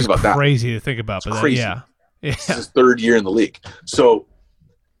 Which is crazy to think about. But crazy. Yeah. It's his third year in the league. So,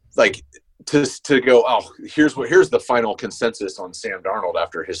 like, to go, here's the final consensus on Sam Darnold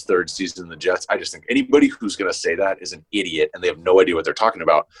after his third season in the Jets. I just think anybody who's going to say that is an idiot and they have no idea what they're talking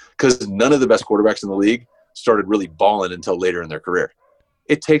about, because none of the best quarterbacks in the league started really balling until later in their career.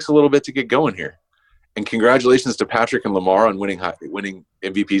 It takes a little bit to get going here. And congratulations to Patrick and Lamar on winning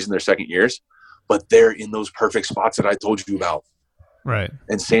MVPs in their second years, but they're in those perfect spots that I told you about. Right.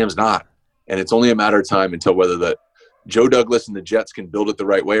 And Sam's not. And it's only a matter of time until whether Joe Douglas and the Jets can build it the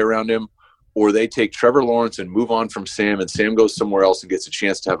right way around him, or they take Trevor Lawrence and move on from Sam, and Sam goes somewhere else and gets a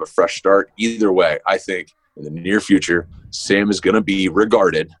chance to have a fresh start. Either way, I think in the near future, Sam is going to be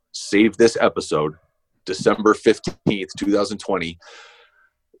regarded, save this episode, December 15th, 2020.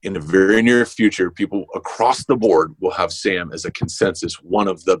 In the very near future, people across the board will have Sam as a consensus, one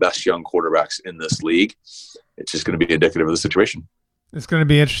of the best young quarterbacks in this league. It's just going to be indicative of the situation. It's going to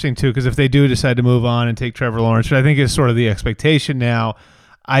be interesting, too, because if they do decide to move on and take Trevor Lawrence, which I think is sort of the expectation now,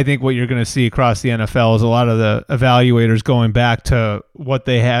 I think what you're going to see across the NFL is a lot of the evaluators going back to what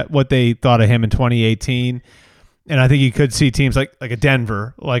they thought of him in 2018. And I think you could see teams like a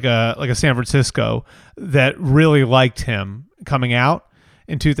Denver, like a San Francisco, that really liked him coming out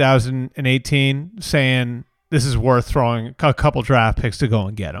in 2018, saying this is worth throwing a couple draft picks to go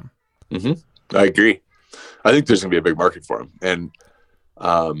and get him. Mm-hmm. I agree. I think there's going to be a big market for him. And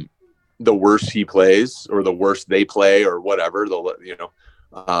the worse he plays, or the worse they play, or whatever,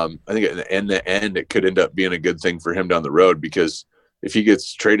 I think in the end, it could end up being a good thing for him down the road, because if he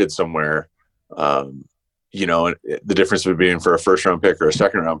gets traded somewhere, the difference between for a first-round pick or a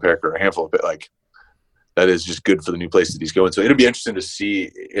second-round pick or a handful of picks, like, that is just good for the new place that he's going. So it'll be interesting to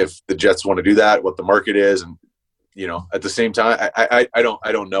see if the Jets want to do that, what the market is, and at the same time, I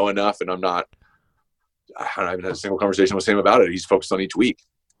don't know enough, and I haven't had a single conversation with Sam about it. He's focused on each week.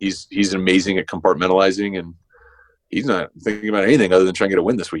 He's amazing at compartmentalizing, and he's not thinking about anything other than trying to get a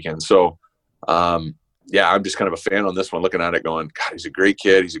win this weekend. So, I'm just kind of a fan on this one, looking at it going, God, he's a great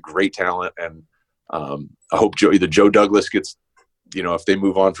kid. He's a great talent. And I hope either Joe Douglas gets, if they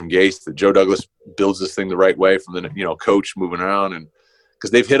move on from Gase, that Joe Douglas builds this thing the right way from the, coach moving around. And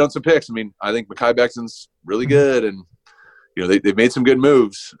because they've hit on some picks. I mean, I think Mekhi Becton's really good, and, they've made some good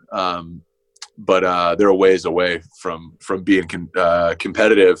moves. But they're a ways away from being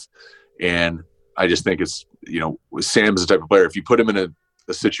competitive. And I just think it's, Sam is the type of player, if you put him in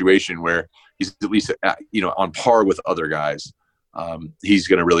a situation where he's at least, on par with other guys, he's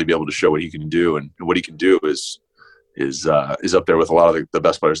going to really be able to show what he can do. And what he can do is up there with a lot of the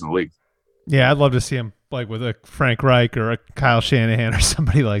best players in the league. Yeah, I'd love to see him like with a Frank Reich or a Kyle Shanahan or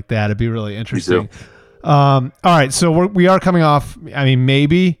somebody like that. It'd be really interesting. All right, so we are coming off. I mean,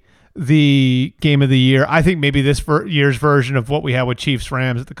 maybe the game of the year. I think maybe this year's version of what we had with Chiefs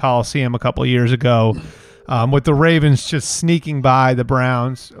Rams at the Coliseum a couple of years ago, with the Ravens just sneaking by the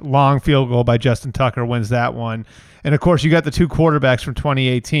Browns. Long field goal by Justin Tucker wins that one, and of course you got the two quarterbacks from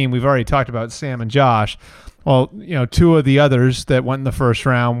 2018. We've already talked about Sam and Josh. Well, two of the others that went in the first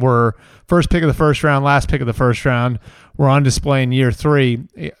round were first pick of the first round, last pick of the first round, were on display in year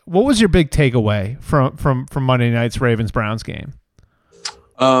 3. What was your big takeaway from Monday night's Ravens-Browns game?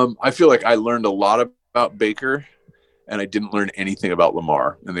 I feel like I learned a lot about Baker, and I didn't learn anything about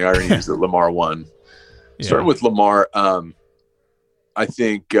Lamar. And the irony is that Lamar won. Yeah. Starting with Lamar, I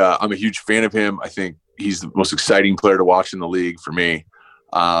think I'm a huge fan of him. I think he's the most exciting player to watch in the league for me.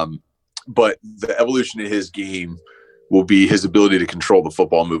 But the evolution of his game will be his ability to control the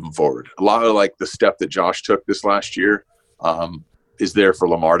football moving forward. A lot of like the step that Josh took this last year is there for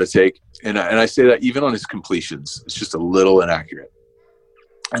Lamar to take. And I say that even on his completions, it's just a little inaccurate.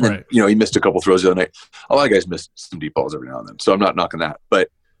 And then, he missed a couple throws the other night. A lot of guys miss some deep balls every now and then, so I'm not knocking that. But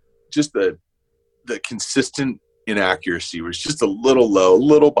just the consistent inaccuracy was just a little low, a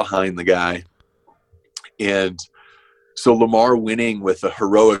little behind the guy. And so Lamar winning with a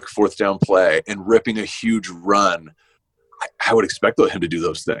heroic fourth down play and ripping a huge run, I would expect him to do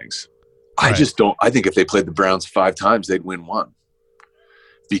those things. Right. I just don't. I think if they played the Browns 5 times, they'd win 1.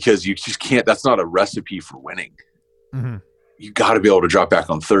 Because you just can't. That's not a recipe for winning. Mm-hmm. You got to be able to drop back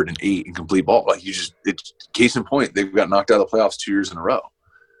on 3rd and 8 and complete ball. Like it's case in point. They've got knocked out of the playoffs 2 years in a row,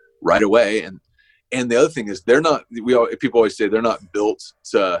 right away. And the other thing is they're not. People always say they're not built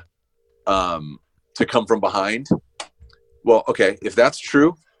to come from behind. Well, okay, if that's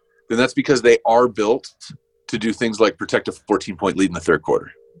true, then that's because they are built to do things like protect a 14-point lead in the third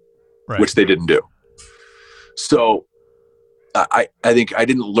quarter, right, which they didn't do. So I think I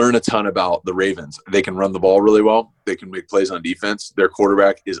didn't learn a ton about the Ravens. They can run the ball really well. They can make plays on defense. Their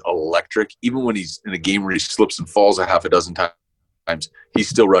quarterback is electric. Even when he's in a game where he slips and falls a half a dozen times, he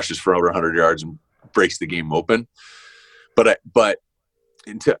still rushes for over 100 yards and breaks the game open. But that's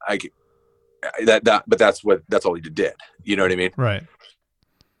all he did. You know what I mean? Right.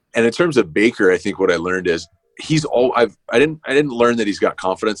 And in terms of Baker, I think what I learned is I didn't learn that he's got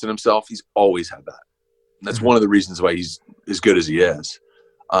confidence in himself. He's always had that. And that's one of the reasons why he's as good as he is.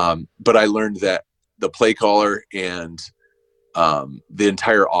 But I learned that the play caller and the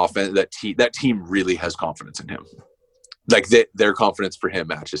entire offense, that team really has confidence in him. Like their confidence for him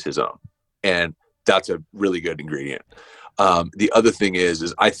matches his own. And that's a really good ingredient. The other thing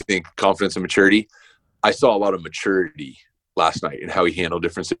is I think confidence and maturity. I saw a lot of maturity last night in how he handled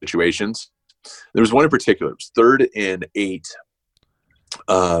different situations. There was one in particular. It was 3rd and 8,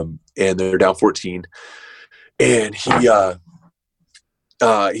 and they're down 14. And he's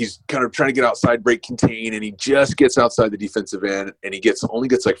kind of trying to get outside, break, contain, and he just gets outside the defensive end, and he only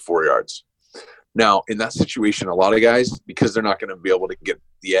gets like 4 yards. Now, in that situation, a lot of guys, because they're not going to be able to get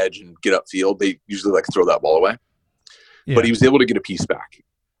the edge and get upfield, they usually like throw that ball away. Yeah. But he was able to get a piece back.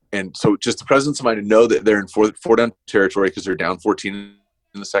 And so just the presence of mind to know that they're in four down territory because they're down 14 in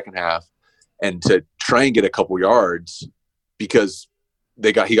the second half, and to try and get a couple yards because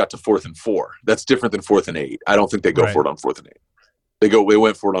he got to 4th and 4. That's different than 4th and 8. I don't think they go for it on 4th and 8. They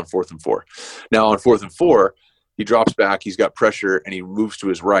went for it on 4th and 4. Now on 4th and 4, he drops back, he's got pressure, and he moves to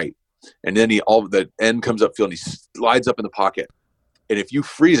his right. And then the end comes upfield and he slides up in the pocket. And if you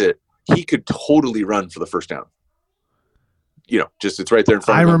freeze it, he could totally run for the first down. It's right there in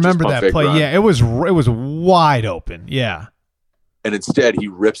front of him. I remember that play. Run. Yeah, it was wide open. Yeah. And instead, he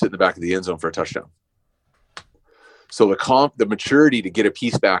rips it in the back of the end zone for a touchdown. So the maturity to get a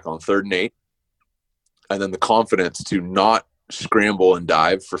piece back on 3rd and 8, and then the confidence to not scramble and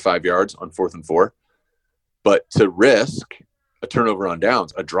dive for 5 yards on 4th and 4, but to risk a turnover on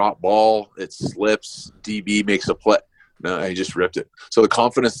downs, a drop ball, it slips, DB makes a play. No, he just ripped it. So the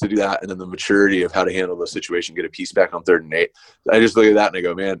confidence to do that, and then the maturity of how to handle the situation, get a piece back on 3rd and 8. I just look at that and I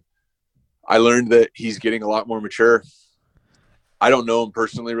go, man, I learned that he's getting a lot more mature. I don't know him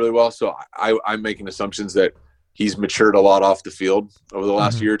personally really well, so I'm making assumptions that he's matured a lot off the field over the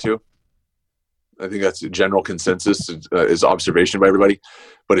last year or two. I think that's a general consensus, is observation by everybody,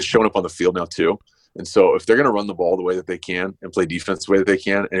 but it's showing up on the field now too. And so if they're going to run the ball the way that they can and play defense the way that they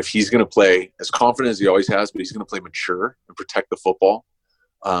can, and if he's going to play as confident as he always has, but he's going to play mature and protect the football,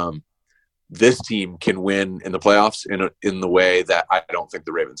 this team can win in the playoffs in the way that I don't think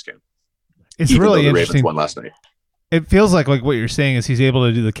the Ravens can. It's really interesting. The Ravens won last night. It feels like what you're saying is he's able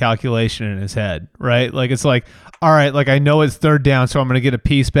to do the calculation in his head, right? Like it's like, all right, like I know it's 3rd down, so I'm going to get a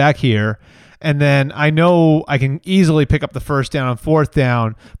piece back here. and then I know I can easily pick up the first down on fourth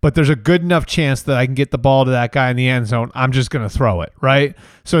down, but there's a good enough chance that I can get the ball to that guy in the end zone. I'm just going to throw it, right?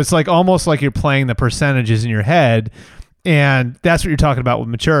 So it's like almost like you're playing the percentages in your head, and that's what you're talking about with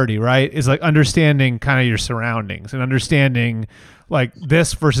maturity, right? Is like understanding kind of your surroundings and understanding like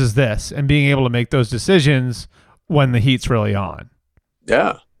this versus this and being able to make those decisions when the heat's really on.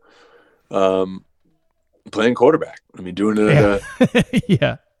 Yeah. Playing quarterback. I mean, doing it at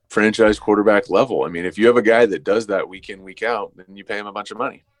a franchise quarterback level. I mean, if you have a guy that does that week in, week out, then you pay him a bunch of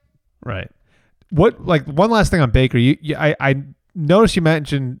money. Right. What, like, one last thing on Baker, I noticed you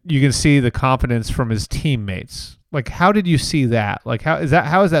mentioned you can see the confidence from his teammates. Like, how did you see that? Like, how is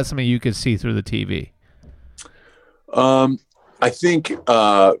that something you could see through the TV? I think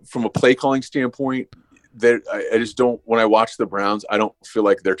from a play calling standpoint, that I just don't. When I watch the Browns, I don't feel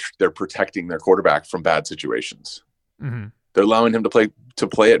like they're protecting their quarterback from bad situations. Mm-hmm. They're allowing him to play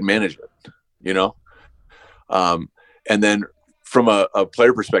it and manage it. You know, and then from a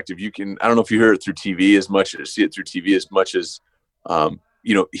player perspective, you can. I don't know if you hear it through TV as much as see it through TV as much as.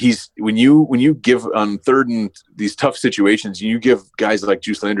 You know, when you give on third and these tough situations, you give guys like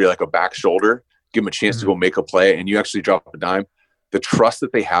Juice Landry like a back shoulder, give them a chance to go make a play, and you actually drop a dime. The trust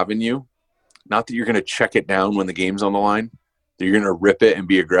that they have in you, not that you're going to check it down when the game's on the line, that you're going to rip it and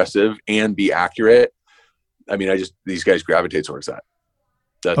be aggressive and be accurate. I mean, these guys gravitate towards that.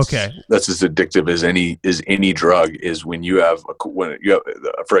 That's as addictive as any drug is when you have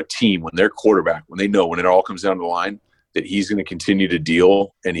for a team, when their quarterback, when they know when it all comes down to the line, that he's going to continue to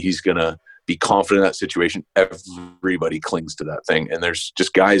deal and he's going to be confident in that situation. Everybody clings to that thing. And there's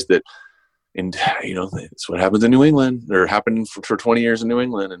just guys that, and you know, it's what happens in New England, or happened for 20 years in New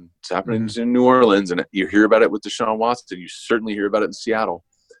England, and it's happening in New Orleans. And you hear about it with Deshaun Watson. You certainly hear about it in Seattle,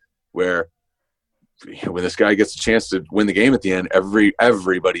 where when this guy gets a chance to win the game at the end,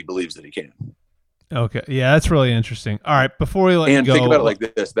 everybody believes that he can. Okay. Yeah, that's really interesting. All right. Before we let you go. And think about it like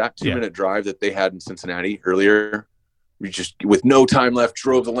this, that 2-minute drive that they had in Cincinnati earlier, we just, with no time left,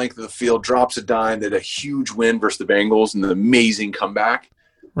 drove the length of the field, drops a dime, did a huge win versus the Bengals and an amazing comeback.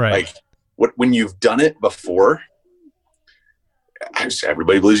 Right. Like when you've done it before,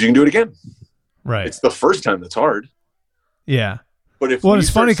 everybody believes you can do it again. Right. It's the first time that's hard. Yeah. But if it's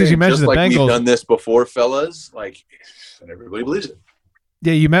funny because you mentioned the Bengals. We've done this before, fellas, like everybody believes it.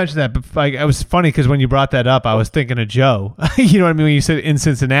 Yeah, you mentioned that, but like, it was funny because when you brought that up, I was thinking of Joe. You know what I mean? When you said in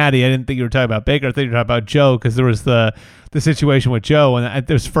Cincinnati, I didn't think you were talking about Baker. I think you were talking about Joe, because there was the situation with Joe, and at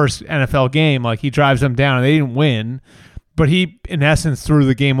this first NFL game, like, he drives them down, and they didn't win, but he, in essence, threw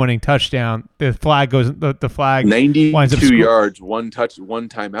the game-winning touchdown. The flag goes. The flag 92 yards, one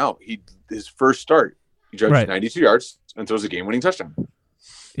timeout. His first start, he drives 92 yards and throws a game-winning touchdown.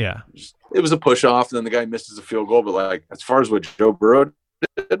 Yeah, it was a push-off, and then the guy misses a field goal. But like, as far as what Joe Burrow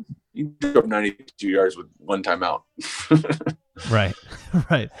did, he drove 92 yards with one timeout. Right.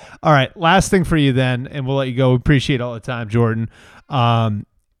 All right. Last thing for you then, and we'll let you go. We appreciate all the time, Jordan.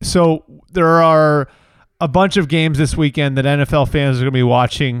 So there are a bunch of games this weekend that NFL fans are going to be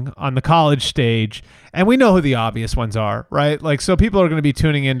watching on the college stage, and we know who the obvious ones are, right? Like, so people are going to be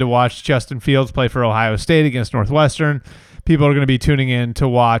tuning in to watch Justin Fields play for Ohio State against Northwestern. People are going to be tuning in to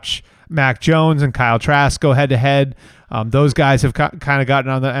watch Mac Jones and Kyle Trask go head-to-head. Those guys have kind of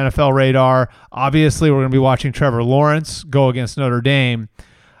gotten on the NFL radar. Obviously, we're going to be watching Trevor Lawrence go against Notre Dame.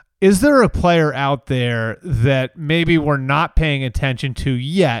 Is there a player out there that maybe we're not paying attention to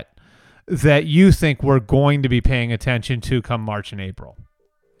yet that you think we're going to be paying attention to come March and April?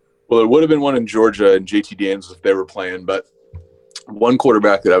 Well, there would have been one in Georgia and JT Daniels if they were playing, but one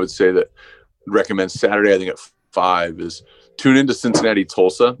quarterback that I would say that recommends Saturday, I think at 5, is tune into Cincinnati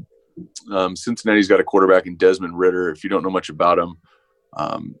Tulsa. Cincinnati's got a quarterback in Desmond Ridder. If you don't know much about him,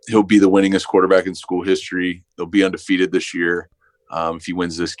 he'll be the winningest quarterback in school history. They'll be undefeated this year if he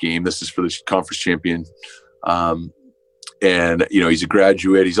wins this game. This is for the conference champion. And, you know, he's a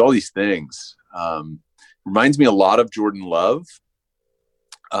graduate. He's all these things. Reminds me a lot of Jordan Love,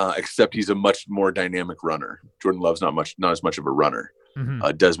 except he's a much more dynamic runner. Jordan Love's not as much of a runner.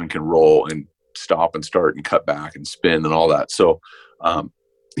 Mm-hmm. Desmond can roll and stop and start and cut back and spin and all that. So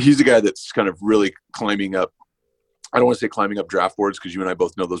he's a guy that's kind of really climbing up. I don't want to say climbing up draft boards, because you and I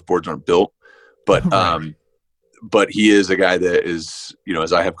both know those boards aren't built. But but he is a guy that is, you know,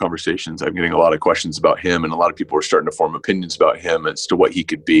 as I have conversations, I'm getting a lot of questions about him, and a lot of people are starting to form opinions about him as to what he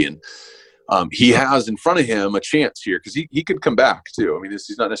could be. And he has in front of him a chance here, because he could come back too. I mean,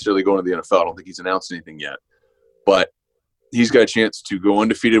 he's not necessarily going to the NFL. I don't think he's announced anything yet, but he's got a chance to go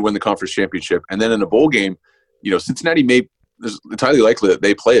undefeated, win the conference championship. And then in a bowl game, you know, Cincinnati it's highly likely that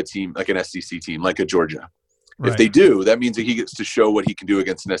they play a team like an SEC team, like a Georgia. If they do, that means that he gets to show what he can do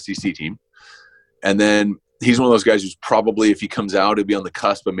against an SEC team. And then he's one of those guys who's probably, if he comes out, he'll be on the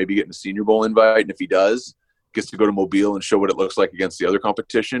cusp of maybe getting a Senior Bowl invite. And if he does, gets to go to Mobile and show what it looks like against the other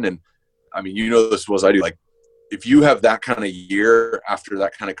competition. And I mean, you know this as well as I do. Like, if you have that kind of year after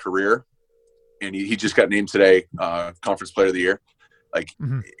that kind of career, and he just got named today Conference Player of the Year. Like,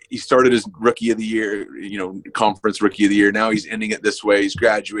 he started as Rookie of the Year, Conference Rookie of the Year. Now he's ending it this way. He's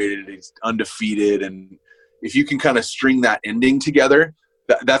graduated. He's undefeated. And if you can kind of string that ending together,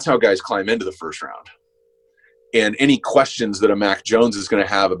 that's how guys climb into the first round. And any questions that a Mac Jones is going to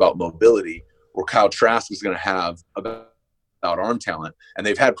have about mobility, or Kyle Trask is going to have about arm talent, and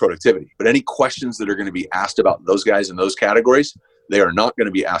they've had productivity. But any questions that are going to be asked about those guys in those categories, they are not going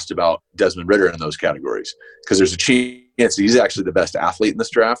to be asked about Desmond Ridder in those categories, because there's a chance that he's actually the best athlete in this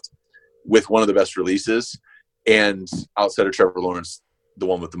draft with one of the best releases, and outside of Trevor Lawrence, the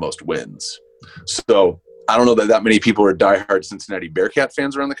one with the most wins. So I don't know that many people are diehard Cincinnati Bearcat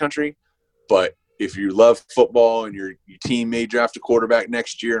fans around the country, but if you love football and your team may draft a quarterback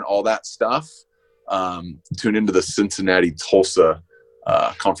next year and all that stuff, tune into the Cincinnati-Tulsa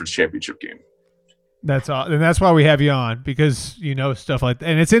conference championship game. That's all, and that's why we have you on, because stuff like that.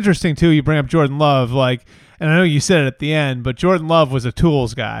 And it's interesting too. You bring up Jordan Love, and I know you said it at the end, but Jordan Love was a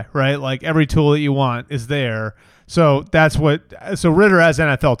tools guy, right? Like, every tool that you want is there. So that's so Ridder has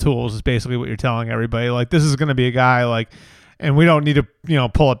NFL tools is basically what you're telling everybody. Like, this is going to be a guy and we don't need to,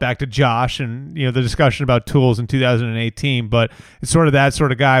 pull it back to Josh and, the discussion about tools in 2018, but it's sort of that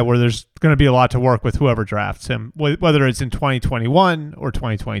sort of guy where there's going to be a lot to work with whoever drafts him, whether it's in 2021 or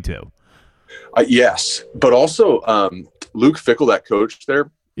 2022. Yes. But also Luke Fickell, that coach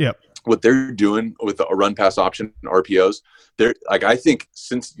there, yep. What they're doing with a run pass option and RPOs, I think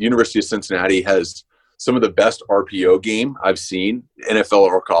since University of Cincinnati has some of the best RPO game I've seen, NFL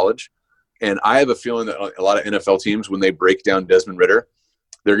or college. And I have a feeling that a lot of NFL teams, when they break down Desmond Ridder,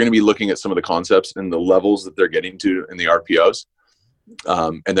 they're going to be looking at some of the concepts and the levels that they're getting to in the RPOs.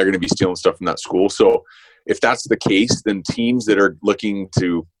 And they're going to be stealing stuff from that school. So if that's the case, then teams that are looking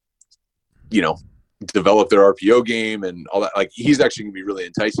to, develop their RPO game and all that, he's actually going to be really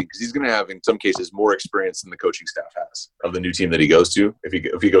enticing, because he's going to have, in some cases, more experience than the coaching staff has of the new team that he goes to if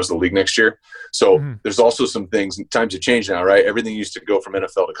he goes to the league next year. So there's also some things, times have changed now, right? Everything used to go from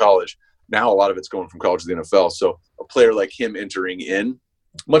NFL to college. Now a lot of it's going from college to the NFL. So a player like him entering in,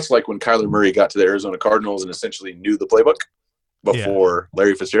 much like when Kyler Murray got to the Arizona Cardinals and essentially knew the playbook before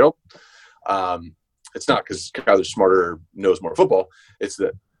Larry Fitzgerald. It's not because Kyler's smarter or knows more football. It's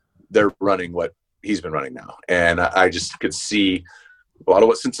that they're running what he's been running now. And I just could see a lot of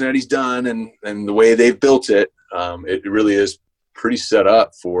what Cincinnati's done and the way they've built it. It really is pretty set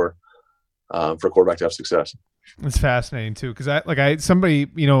up for a quarterback to have success. It's fascinating too, because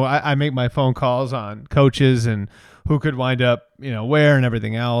I make my phone calls on coaches and who could wind up, where and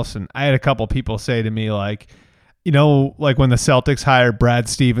everything else. And I had a couple people say to me, when the Celtics hired Brad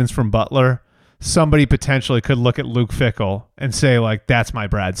Stevens from Butler, somebody potentially could look at Luke Fickell and say, that's my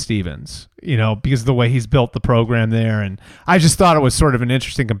Brad Stevens, because of the way he's built the program there. And I just thought it was sort of an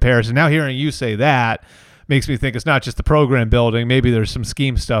interesting comparison. Now hearing you say that makes me think it's not just the program building. Maybe there's some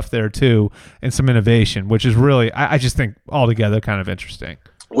scheme stuff there too, and some innovation, which is really, I just think altogether kind of interesting.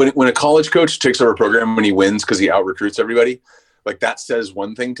 When a college coach takes over a program and he wins because he out recruits everybody, that says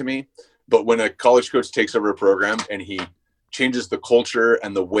one thing to me. But when a college coach takes over a program and he changes the culture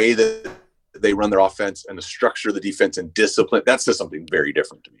and the way that they run their offense and the structure of the defense and discipline, that says something very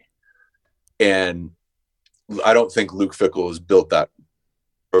different to me. And I don't think Luke Fickell has built that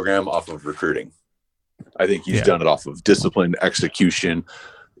program off of recruiting. I think he's done it off of discipline, execution,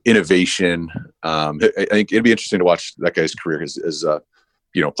 innovation. I think it'd be interesting to watch that guy's career as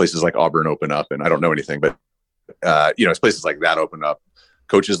places like Auburn open up. And I don't know anything, but as places like that open up,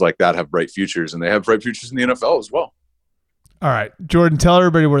 coaches like that have bright futures, and they have bright futures in the NFL as well. All right, Jordan, tell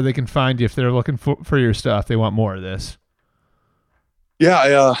everybody where they can find you if they're looking for your stuff. They want more of this.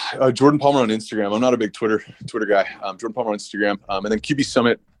 Yeah, Jordan Palmer on Instagram. I'm not a big Twitter guy. Jordan Palmer on Instagram. And then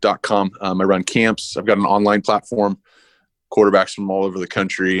QBSummit.com. I run camps. I've got an online platform. Quarterbacks from all over the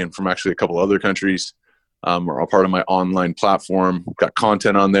country and from actually a couple other countries are all part of my online platform. We've got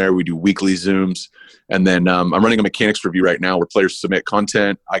content on there. We do weekly Zooms. And then I'm running a mechanics review right now where players submit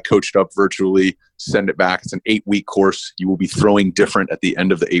content. I coach it up virtually, send it back. It's an 8-week course. You will be throwing different at the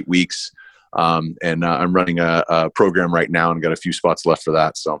end of the 8 weeks. And I'm running a program right now and got a few spots left for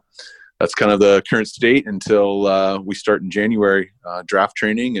that. So that's kind of the current state until we start in January, draft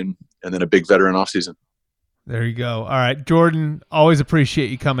training and then a big veteran offseason. There you go. All right, Jordan, always appreciate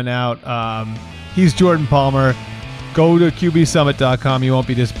you coming out. He's Jordan Palmer. Go to qbsummit.com. You won't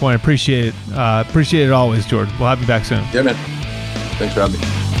be disappointed. Appreciate it. Appreciate it always, Jordan. We'll have you back soon. Yeah, man. Thanks for having me.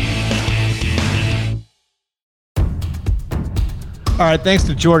 All right, thanks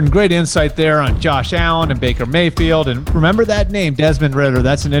to Jordan. Great insight there on Josh Allen and Baker Mayfield. And remember that name, Desmond Ridder.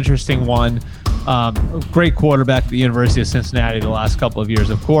 That's an interesting one. Great quarterback at the University of Cincinnati the last couple of years,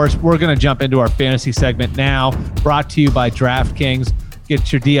 of course. We're going to jump into our fantasy segment now, brought to you by DraftKings.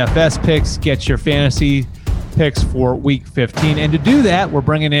 Get your DFS picks, get your fantasy picks for Week 15. And to do that, we're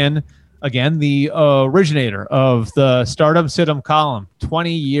bringing in, again, the originator of the Stardom Situm column,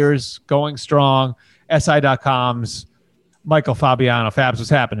 20 years going strong, SI.com's Michael Fabiano. Fabs, what's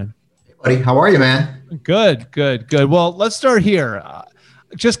happening? Hey, buddy. How are you, man? Good. Well, let's start here.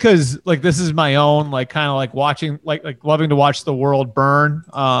 Just because, like, this is my own, like, kind of like watching, like loving to watch the world burn,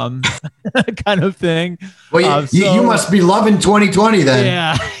 kind of thing. Well, you must be loving 2020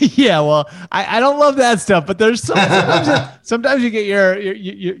 then. Yeah. Well, I don't love that stuff, but there's sometimes you get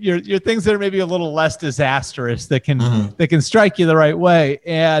your things that are maybe a little less disastrous that can strike you the right way.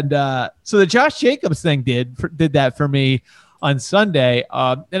 And so the Josh Jacobs thing did that for me on Sunday.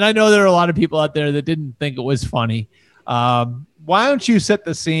 And I know there are a lot of people out there that didn't think it was funny. Why don't you set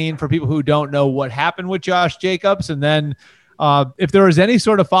the scene for people who don't know what happened with Josh Jacobs, and then if there was any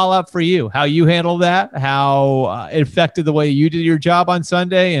sort of fallout for you, how you handled that, how it affected the way you did your job on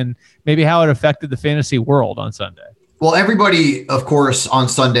Sunday, and maybe how it affected the fantasy world on Sunday. Well, everybody, of course, on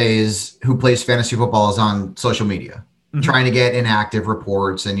Sundays who plays fantasy football is on social media, trying to get inactive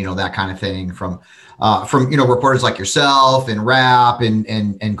reports and, that kind of thing from reporters like yourself and Rapp and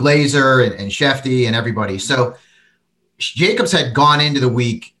Glazer and Shefty and everybody. So Jacobs had gone into the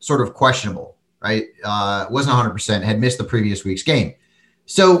week sort of questionable, right? Wasn't 100%, had missed the previous week's game.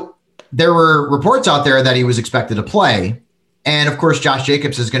 So there were reports out there that he was expected to play. And of course, Josh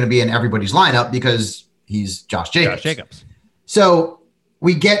Jacobs is going to be in everybody's lineup because he's Josh Jacobs. So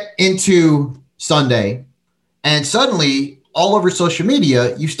we get into Sunday, and suddenly all over social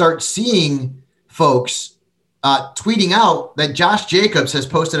media, you start seeing folks tweeting out that Josh Jacobs has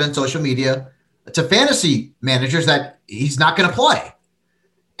posted on social media to fantasy managers that he's not going to play.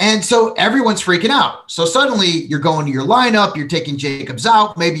 And so everyone's freaking out. So suddenly you're going to your lineup, you're taking Jacobs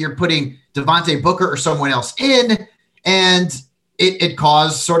out, maybe you're putting Devontae Booker or someone else in, and it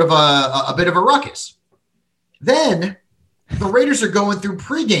caused sort of a bit of a ruckus. Then the Raiders are going through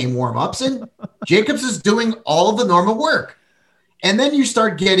pregame warmups, and Jacobs is doing all of the normal work. And then you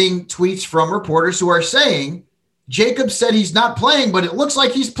start getting tweets from reporters who are saying, Jacobs said he's not playing, but it looks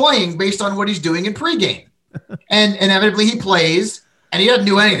like he's playing based on what he's doing in pregame. And inevitably he plays, and he doesn't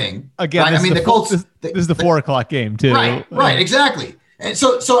do anything. Again, right? the Colts. This is the 4 o'clock game too. Right, exactly. And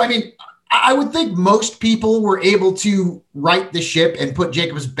so I mean, I would think most people were able to right the ship and put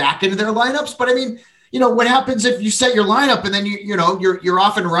Jacobs back into their lineups. But I mean, what happens if you set your lineup and then you're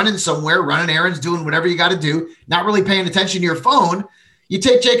off and running somewhere, running errands, doing whatever you got to do, not really paying attention to your phone. You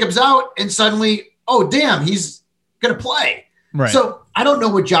take Jacobs out, and suddenly, oh damn, he's going to play. Right. So I don't know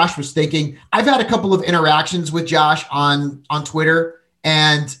what Josh was thinking. I've had a couple of interactions with Josh on Twitter,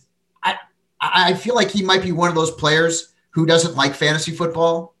 and I feel like he might be one of those players who doesn't like fantasy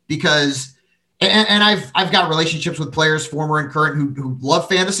football because, and I've got relationships with players, former and current, who love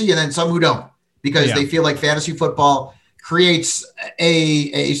fantasy, and then some who don't, because they feel like fantasy football creates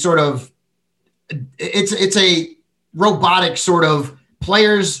a sort of, it's a robotic sort of,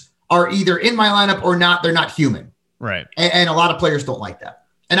 players are either in my lineup or not. They're not human. Right. And a lot of players don't like that.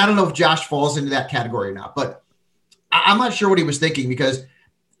 And I don't know if Josh falls into that category or not, but I'm not sure what he was thinking, because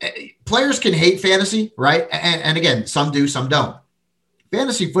players can hate fantasy, right? And again, some do, some don't.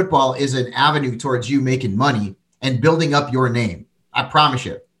 Fantasy football is an avenue towards you making money and building up your name. I promise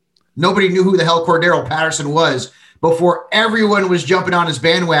you. Nobody knew who the hell Cordero Patterson was before everyone was jumping on his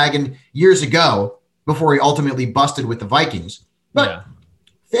bandwagon years ago, before he ultimately busted with the Vikings. But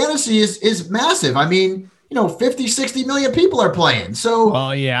fantasy is massive. I mean, 50, 60 million people are playing. So,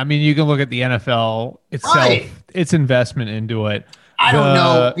 well, yeah, I mean, you can look at the NFL itself, its investment into it. I don't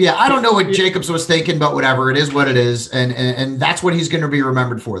know. Yeah, I don't know what Jacobs was thinking, but whatever. It is what it is. And that's what he's going to be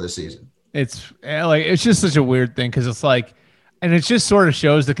remembered for this season. It's just such a weird thing, because it's like, and it just sort of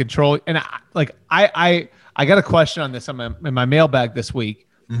shows the control. And I got a question on this in my mailbag this week,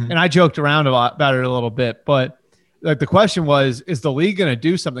 and I joked around about it a little bit, but like the question was, is the league going to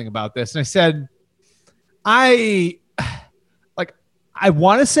do something about this? And I said, I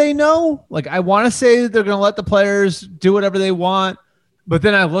want to say no. Like, I want to say that they're going to let the players do whatever they want. But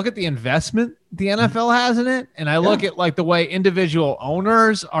then I look at the investment the NFL has in it, and I look at like the way individual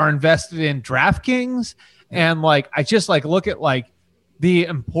owners are invested in DraftKings, and like I just like look at like the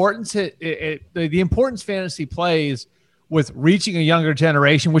importance the importance fantasy plays with reaching a younger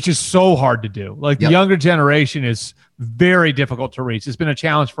generation, which is so hard to do. Like the younger generation is very difficult to reach. It's been a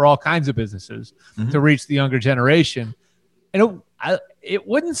challenge for all kinds of businesses to reach the younger generation. And it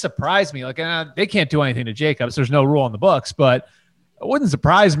wouldn't surprise me. Like they can't do anything to Jacobs. There's no rule in the books, but it wouldn't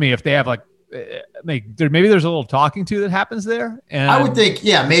surprise me if they have maybe there's a little talking to that happens there. And I would think,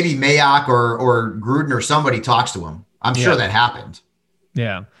 maybe Mayock or Gruden or somebody talks to him. I'm sure that happened.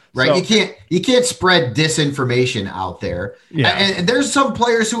 Yeah. Right. So, you can't spread disinformation out there. Yeah. And there's some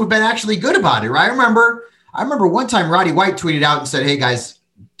players who have been actually good about it. Right. I remember one time Roddy White tweeted out and said, "Hey guys,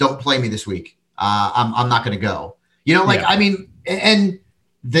 don't play me this week. I'm not going to go." I mean, and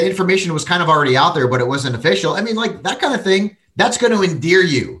the information was kind of already out there, but it wasn't official. I mean, like that kind of thing, that's going to endear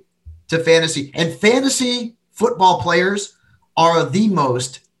you to fantasy. And fantasy football players are the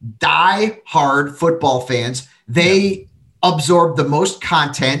most die-hard football fans. They absorb the most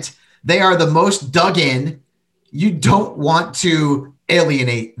content. They are the most dug in. You don't want to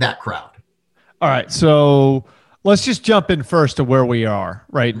alienate that crowd. All right. So let's just jump in first to where we are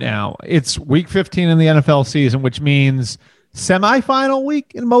right now. It's week 15 in the NFL season, which means semifinal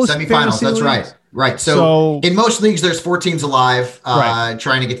week in most semifinals. That's leagues. Right. So in most leagues, there's 4 teams alive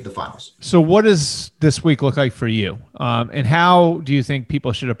trying to get to the finals. So what does this week look like for you? And how do you think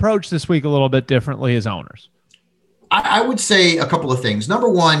people should approach this week a little bit differently as owners? I would say a couple of things. Number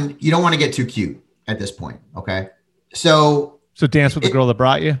one, you don't want to get too cute at this point. Okay. So dance with the girl that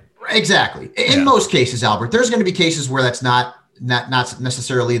brought you. Exactly. In most cases, Albert, there's going to be cases where that's not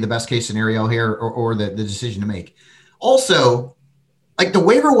necessarily the best case scenario here or the decision to make. Also, like the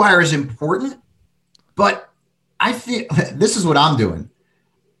waiver wire is important, but I feel this is what I'm doing.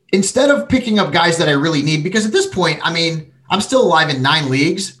 Instead of picking up guys that I really need, because at this point, I mean, I'm still alive in 9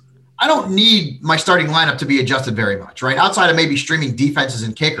 leagues. I don't need my starting lineup to be adjusted very much, right? Outside of maybe streaming defenses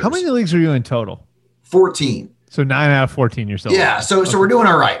and kickers. How many leagues are you in total? 14. So 9 out of 14 you're still. Yeah. So we're doing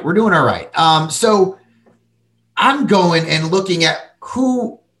all right. So I'm going and looking at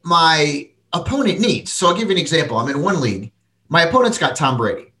who my opponent needs. So I'll give you an example. I'm in one league. My opponent's got Tom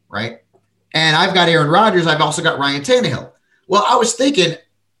Brady, right? And I've got Aaron Rodgers. I've also got Ryan Tannehill. Well, I was thinking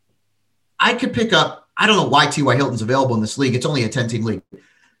I could pick up, I don't know why T.Y. Hilton's available in this league. It's only a 10-team league.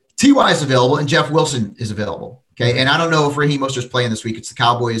 T.Y. is available and Jeff Wilson is available. Okay. And I don't know if Raheem Mostert's playing this week. It's the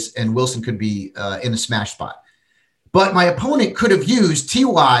Cowboys and Wilson could be in a smash spot. But my opponent could have used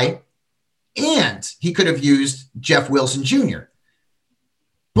T.Y. and he could have used Jeff Wilson Jr.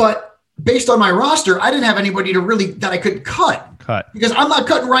 But based on my roster, I didn't have anybody that I could cut. Because I'm not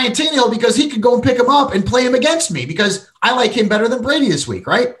cutting Ryan Tannehill because he could go and pick him up and play him against me because I like him better than Brady this week,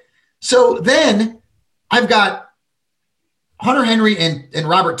 right? So then I've got Hunter Henry and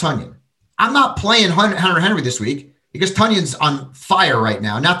Robert Tonyan. I'm not playing Hunter Henry this week because Tunyan's on fire right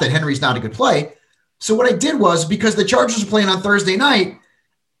now. Not that Henry's not a good play. So what I did was, because the Chargers are playing on Thursday night,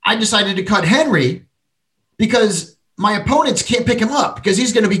 I decided to cut Henry because my opponents can't pick him up because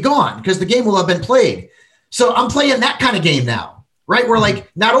he's going to be gone because the game will have been played. So I'm playing that kind of game now, right? Where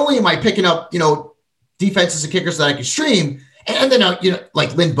like, not only am I picking up, defenses and kickers that I can stream, and then,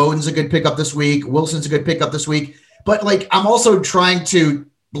 like Lynn Bowden's a good pickup this week. Wilson's a good pickup this week. But like, I'm also trying to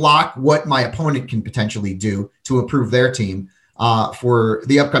block what my opponent can potentially do to improve their team for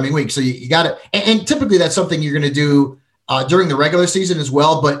the upcoming week. So you got to, and typically that's something you're going to do during the regular season as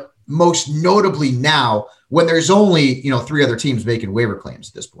well. But most notably now when there's only, 3 other teams making waiver claims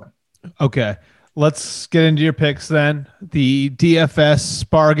at this point. Okay. Let's get into your picks then. The DFS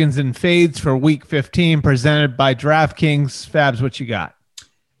bargains and fades for week 15 presented by DraftKings. Fabs, what you got?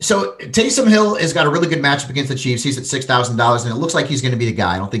 So Taysom Hill has got a really good matchup against the Chiefs. He's at $6,000, and it looks like he's going to be the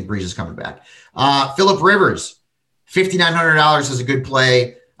guy. I don't think Breeze is coming back. Phillip Rivers, $5,900 is a good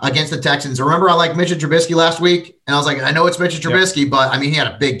play against the Texans. Remember, I liked Mitchell Trubisky last week, and I was like, I know it's Mitchell Trubisky, but I mean, he had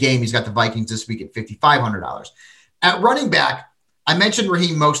a big game. He's got the Vikings this week at $5,500. At running back, I mentioned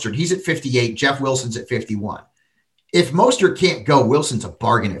Raheem Mostert. He's at 58. Jeff Wilson's at 51. If Mostert can't go, Wilson's a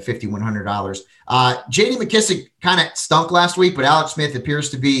bargain at $5,100. J.D. McKissick kind of stunk last week, but Alex Smith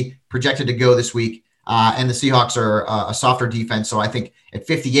appears to be projected to go this week. And the Seahawks are a softer defense. So I think at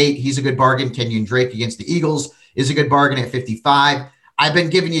 58, he's a good bargain. Kenyon Drake against the Eagles is a good bargain at 55. I've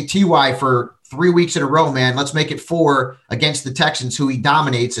been giving you T.Y. for 3 weeks in a row, man. Let's make it 4 against the Texans, who he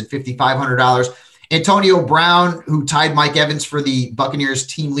dominates at $5,500. Antonio Brown, who tied Mike Evans for the Buccaneers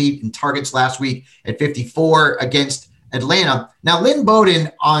team lead in targets last week at 54 against Atlanta. Now, Lynn Bowden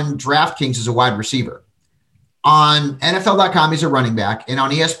on DraftKings is a wide receiver. On NFL.com, he's a running back. And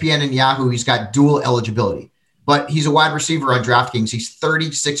on ESPN and Yahoo, he's got dual eligibility. But he's a wide receiver on DraftKings. He's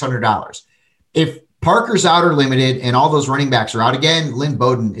 $3,600. If Parker's out or limited, and all those running backs are out again. Lynn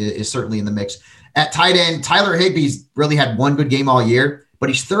Bowden is certainly in the mix. At tight end, Tyler Higbee's really had one good game all year, but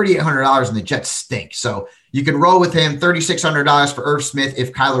he's $3,800 and the Jets stink. So you can roll with him. $3,600 for Irv Smith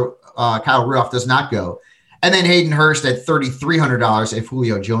if Kyle Rudolph does not go. And then Hayden Hurst at $3,300 if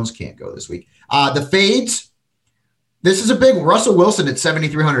Julio Jones can't go this week. The fades, this is a big Russell Wilson at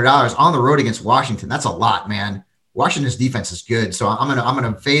 $7,300 on the road against Washington. That's a lot, man. Washington's defense is good, so I'm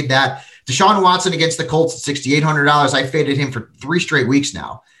gonna fade that. Deshaun Watson against the Colts at $6,800. I faded him for 3 straight weeks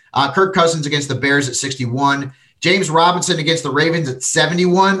now. Kirk Cousins against the Bears at $61. James Robinson against the Ravens at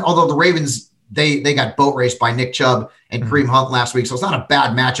 $71. Although the Ravens they got boat raced by Nick Chubb and Kareem Hunt last week, so it's not a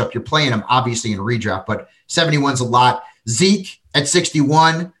bad matchup. You're playing them obviously in redraft, but 71's a lot. Zeke at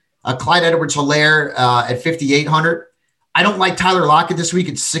 61. Clyde Edwards-Helaire at 5,800. I don't like Tyler Lockett this week.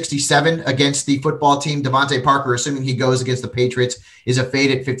 It's 67 against the football team. Devontae Parker, assuming he goes against the Patriots, is a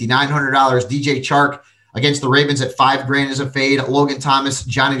fade at $5,900. DJ Chark against the Ravens at $5,000 is a fade. Logan Thomas,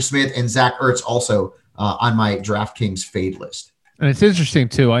 Jonnu Smith, and Zach Ertz also on my DraftKings fade list. And it's interesting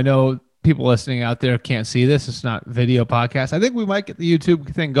too. I know people listening out there can't see this. It's not video podcast. I think we might get the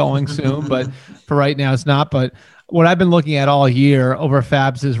YouTube thing going soon, but for right now it's not. But what I've been looking at all year over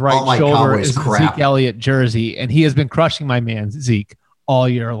Fabs' right shoulder is Zeke Elliott jersey, and he has been crushing my man Zeke all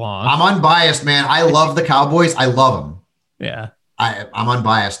year long. I'm unbiased, man. I love the Cowboys. I love them. Yeah. I'm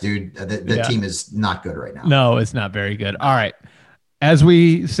unbiased, dude. The team is not good right now. No, it's not very good. All right. As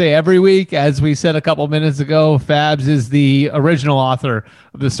we say every week, as we said a couple minutes ago, Fabs is the original author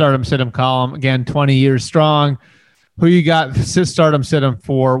of the Stardom Situm column. Again, 20 years strong. Who you got Stardom Situm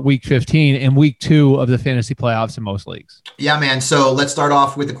for week 15 and week 2 of the fantasy playoffs in most leagues? Yeah, man. So let's start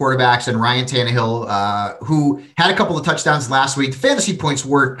off with the quarterbacks and Ryan Tannehill, who had a couple of touchdowns last week. The fantasy points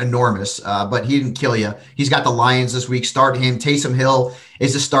weren't enormous, but he didn't kill you. He's got the Lions this week. Start him. Taysom Hill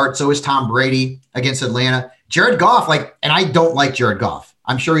is a start. So is Tom Brady against Atlanta. Jared Goff, and I don't like Jared Goff.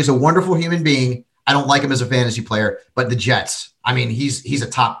 I'm sure he's a wonderful human being. I don't like him as a fantasy player, but the Jets, I mean, he's a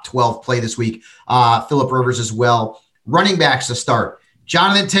top 12 play this week. Phillip Rivers as well. Running backs to start.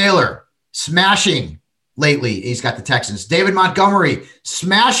 Jonathan Taylor, smashing lately. He's got the Texans. David Montgomery,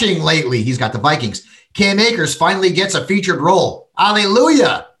 smashing lately. He's got the Vikings. Cam Akers finally gets a featured role.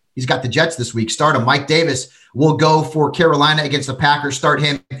 Hallelujah. He's got the Jets this week. Start him. Mike Davis will go for Carolina against the Packers. Start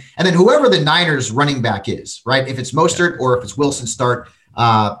him. And then whoever the Niners running back is, right? If it's Mostert or if it's Wilson, start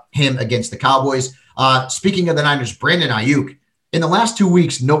him against the Cowboys. Speaking of the Niners, Brandon Ayuk, in the last 2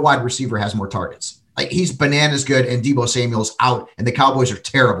 weeks, no wide receiver has more targets. He's bananas good, and Deebo Samuel's out, and the Cowboys are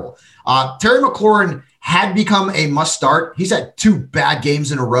terrible. Terry McLaurin had become a must start. He's had 2 bad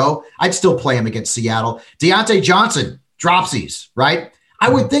games in a row. I'd still play him against Seattle. Deontay Johnson, dropsies, right? I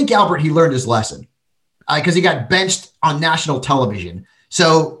would think, Albert, he learned his lesson because he got benched on national television.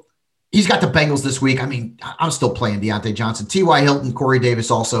 So he's got the Bengals this week. I mean, I'm still playing Deontay Johnson. T.Y. Hilton, Corey Davis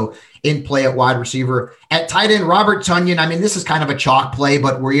also in play at wide receiver. At tight end, Robert Tonyan. I mean, this is kind of a chalk play,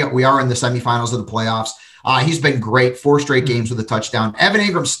 but we are in the semifinals of the playoffs. He's been great. 4 straight games with a touchdown. Evan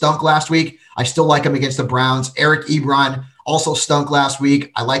Ingram stunk last week. I still like him against the Browns. Eric Ebron also stunk last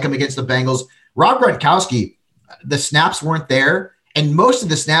week. I like him against the Bengals. Rob Gronkowski, the snaps weren't there, and most of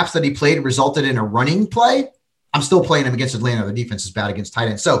the snaps that he played resulted in a running play. I'm still playing him against Atlanta. The defense is bad against tight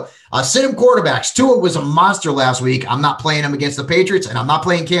ends. So sit him quarterbacks. Tua was a monster last week. I'm not playing him against the Patriots, and I'm not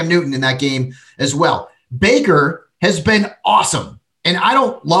playing Cam Newton in that game as well. Baker has been awesome. And I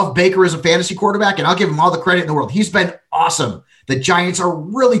don't love Baker as a fantasy quarterback, and I'll give him all the credit in the world. He's been awesome. The Giants are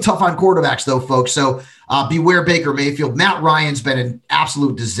really tough on quarterbacks, though, folks. So beware Baker Mayfield. Matt Ryan's been an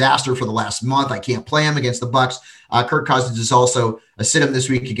absolute disaster for the last month. I can't play him against the Bucs. Kirk Cousins is also a sit-him this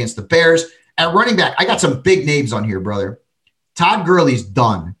week against the Bears. At running back, I got some big names on here, brother. Todd Gurley's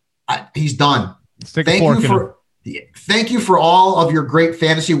done. He's done. Thank you for all of your great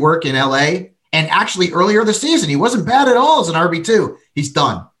fantasy work in LA. And actually, earlier this season, he wasn't bad at all as an RB2. He's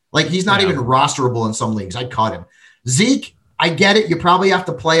done. He's not even rosterable in some leagues. I'd cut him. Zeke, I get it. You probably have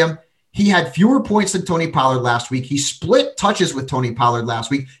to play him. He had fewer points than Tony Pollard last week. He split touches with Tony Pollard last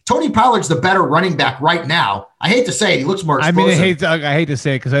week. Tony Pollard's the better running back right now. I hate to say it. He looks more explosive. I hate to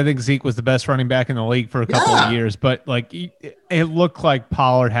say it because I think Zeke was the best running back in the league for a couple of years. But it looked like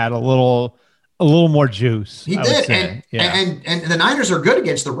Pollard had a little more juice. He did. And the Niners are good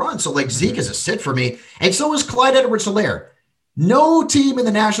against the run. So Zeke is a sit for me. And so is Clyde Edwards-Helaire. No team in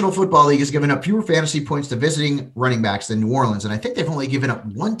the National Football League has given up fewer fantasy points to visiting running backs than New Orleans. And I think they've only given up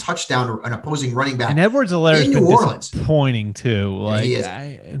 1 touchdown to an opposing running back. And Edwards-Helaire in New Orleans. Disappointing too.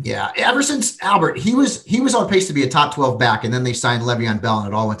 Ever since Albert, he was on pace to be a top 12 back, and then they signed Le'Veon Bell and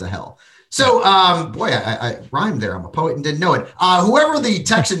it all went to hell. So, boy, I rhymed there. I'm a poet and didn't know it. Whoever the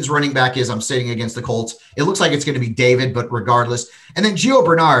Texans running back is, I'm stating against the Colts. It looks like it's going to be David, but regardless. And then Gio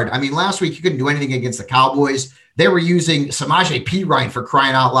Bernard. I mean, last week you couldn't do anything against the Cowboys. They were using Samaje Perine for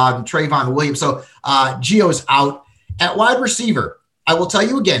crying out loud and Trayvon Williams. So Gio's out. At wide receiver, I will tell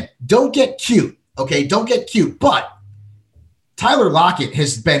you again, don't get cute. Okay, don't get cute. But Tyler Lockett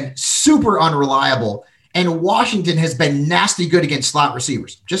has been super unreliable, and Washington has been nasty good against slot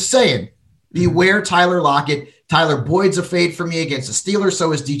receivers. Just saying, beware Tyler Lockett. Tyler Boyd's a fade for me against the Steelers.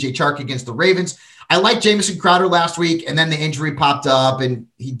 So is DJ Chark against the Ravens. I liked Jamison Crowder last week, and then the injury popped up, and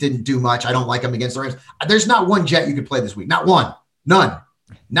he didn't do much. I don't like him against the Rams. There's not one Jet you could play this week. Not one. None.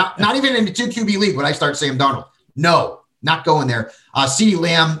 Not even in the 2 QB league would I start Sam Darnold. No, not going there. CeeDee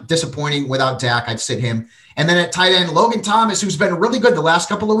Lamb, disappointing without Dak. I'd sit him. And then at tight end, Logan Thomas, who's been really good the last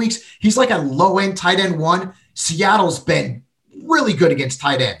couple of weeks. He's like a low-end tight end 1. Seattle's been really good against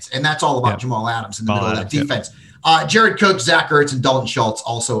tight ends, and that's all about Jamal Adams in the middle of that defense. Jared Cook, Zach Ertz, and Dalton Schultz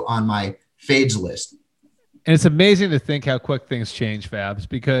also on my fades list. And it's amazing to think how quick things change, Fabs,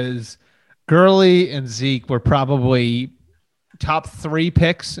 because Gurley and Zeke were probably top 3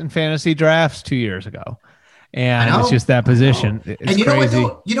 picks in fantasy drafts 2 years ago. And it's just that position. It's and crazy.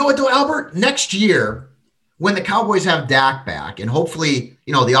 You know what, though, Albert? Next year, when the Cowboys have Dak back, and hopefully,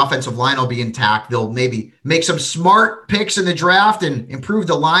 the offensive line will be intact, they'll maybe make some smart picks in the draft and improve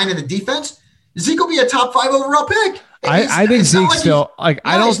the line and the defense. Zeke will be a top 5 overall pick. I think Zeke's still I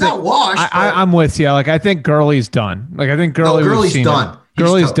don't he's think not washed. I'm with you. Like I think Gurley's done. Like I think Gurley's done.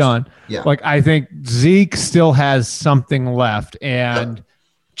 Gurley's done. Yeah. Like I think Zeke still has something left, and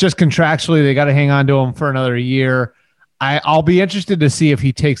just contractually they got to hang on to him for another year. I'll be interested to see if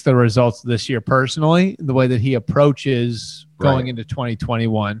he takes the results this year personally, the way that he approaches going into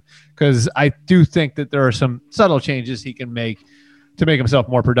 2021, because I do think that there are some subtle changes he can make to make himself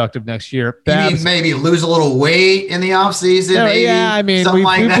more productive next year. You mean maybe lose a little weight in the offseason? I mean,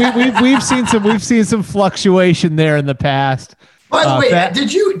 we've seen some fluctuation there in the past. By the way,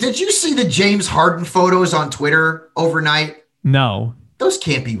 did you see the James Harden photos on Twitter overnight? No, those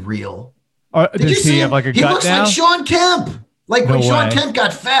can't be real. Did you see have like a gut now? He looks like Sean Kemp, when Sean Kemp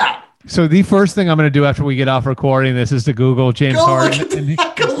got fat. So the first thing I'm going to do after we get off recording this is to Google James Harden and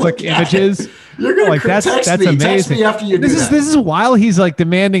click images. You're going to that's amazing. Text me after you do that. This is while he's like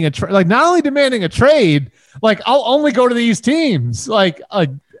demanding a trade. Like not only demanding a trade, like I'll only go to these teams. Wow. Like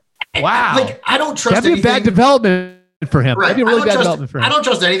I don't trust. That'd be a bad development for him. Right. That'd be a really bad development for him. I don't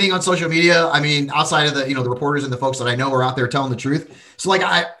trust anything on social media. I mean, outside of the the reporters and the folks that I know are out there telling the truth. So like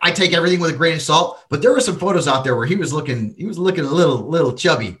I take everything with a grain of salt. But there were some photos out there where he was looking a little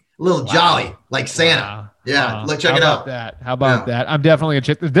chubby. A little jolly, like Santa. Wow. Yeah, check it out. How about that? I'm definitely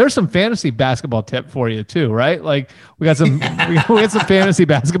gonna check. There's some fantasy basketball tip for you too, right? Like we got some we got some fantasy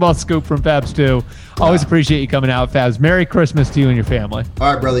basketball scoop from Fabs too. Always appreciate you coming out, Fabs. Merry Christmas to you and your family.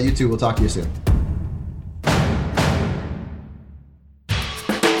 All right, brother. You too. We'll talk to you soon.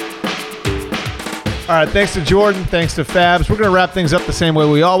 All right, thanks to Jordan. Thanks to Fabs. We're going to wrap things up the same way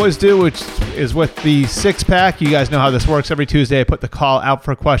we always do, which is with the 6-pack. You guys know how this works. Every Tuesday, I put the call out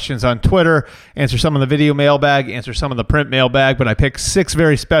for questions on Twitter, answer some of the video mailbag, answer some of the print mailbag, but I pick 6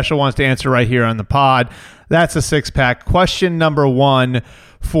 very special ones to answer right here on the pod. That's a 6-pack. Question number 1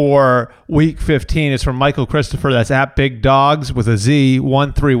 for week 15 is from Michael Christopher. That's at Big Dogs with a Z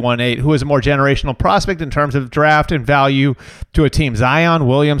 1318. Who is a more generational prospect in terms of draft and value to a team? Zion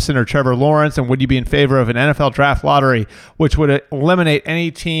Williamson or Trevor Lawrence? And would you be in favor of an NFL draft lottery, which would eliminate any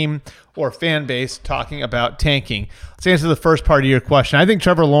team or fan base talking about tanking? Let's answer the first part of your question. I think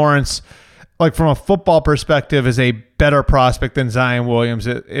Trevor Lawrence, like from a football perspective, is a better prospect than Zion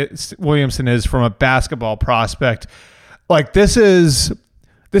Williamson is from a basketball prospect. Like this is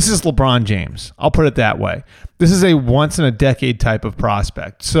LeBron James. I'll put it that way. This is a once-in-a-decade type of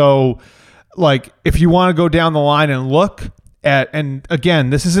prospect. So, like, if you want to go down the line and look at, and again,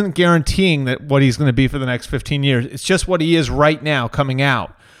 this isn't guaranteeing that what he's going to be for the next 15 years. It's just what he is right now coming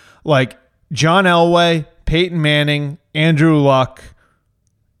out. Like, John Elway, Peyton Manning, Andrew Luck,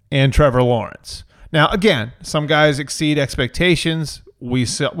 and Trevor Lawrence. Now, again, some guys exceed expectations. We've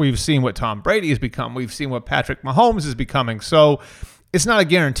seen what Tom Brady has become. We've seen what Patrick Mahomes is becoming. So, it's not a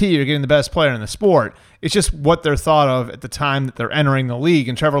guarantee you're getting the best player in the sport. It's just what they're thought of at the time that they're entering the league.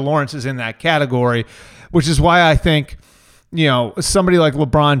 And Trevor Lawrence is in that category, which is why I think, somebody like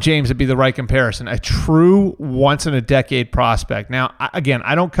LeBron James would be the right comparison. A true once-in-a-decade prospect. Now, again,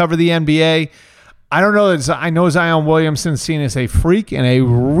 I don't cover the NBA. I don't know. I know Zion Williamson's seen as a freak and a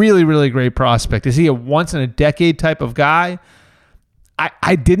really, really great prospect. Is he a once-in-a-decade type of guy?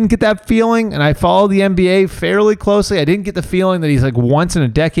 I didn't get that feeling, and I follow the NBA fairly closely. I didn't get the feeling that he's like once in a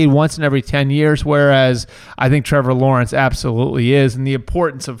decade, once in every 10 years, whereas I think Trevor Lawrence absolutely is, and the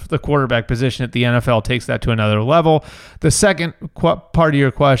importance of the quarterback position at the NFL takes that to another level. The second part of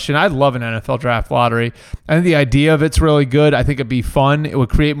your question, I'd love an NFL draft lottery. I think the idea of it's really good. I think it'd be fun. It would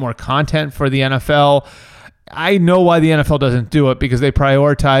create more content for the NFL. I know why the NFL doesn't do it, because they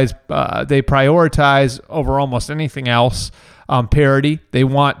prioritize over almost anything else parity. They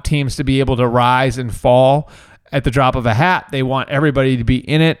want teams to be able to rise and fall at the drop of a hat. They want everybody to be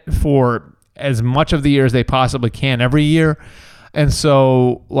in it for as much of the year as they possibly can every year. And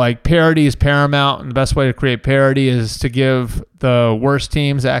so, like, parity is paramount, and the best way to create parity is to give the worst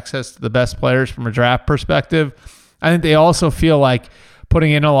teams access to the best players from a draft perspective. I think they also feel like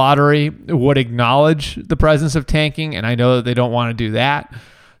putting in a lottery would acknowledge the presence of tanking, and I know that they don't want to do that.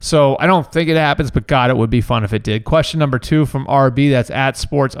 So I don't think it happens, but God, it would be fun if it did. Question number 2 from RB, that's at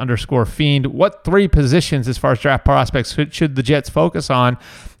sports_fiend. What 3 positions as far as draft prospects should the Jets focus on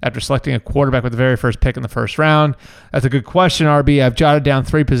after selecting a quarterback with the very first pick in the first round? That's a good question, RB. I've jotted down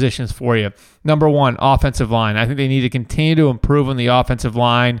 3 positions for you. Number 1, offensive line. I think they need to continue to improve on the offensive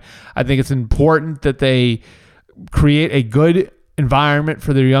line. I think it's important that they create a good environment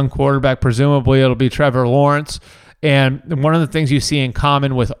for their young quarterback. Presumably it'll be Trevor Lawrence. And one of the things you see in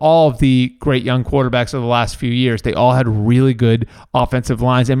common with all of the great young quarterbacks of the last few years, they all had really good offensive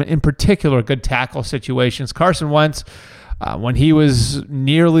lines, and in particular, good tackle situations. Carson Wentz, when he was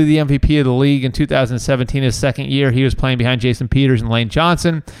nearly the MVP of the league in 2017, his second year, he was playing behind Jason Peters and Lane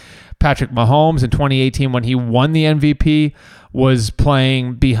Johnson. Patrick Mahomes in 2018, when he won the MVP, was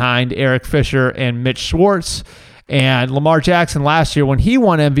playing behind Eric Fisher and Mitch Schwartz. And Lamar Jackson last year, when he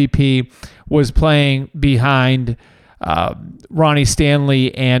won MVP, was playing behind Ronnie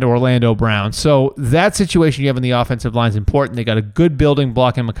Stanley and Orlando Brown. So that situation you have in the offensive line is important. They got a good building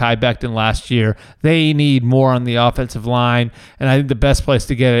block in Mekhi Becton last year. They need more on the offensive line, and I think the best place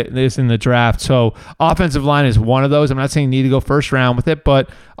to get it is in the draft. So offensive line is one of those. I'm not saying you need to go first round with it,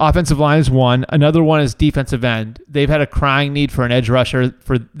 but offensive line is one. Another one is defensive end. They've had a crying need for an edge rusher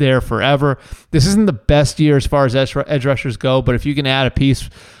for there forever. This isn't the best year as far as edge rushers go, but if you can add a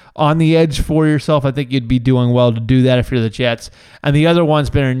piece on the edge for yourself, I think you'd be doing well to do that if you're the Jets. And the other one's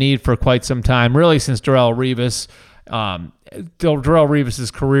been in need for quite some time, really since Darrelle Revis. Darrelle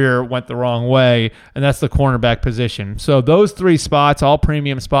Revis' career went the wrong way, and that's the cornerback position. So those 3 spots, all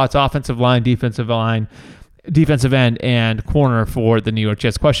premium spots: offensive line, defensive end, and corner for the New York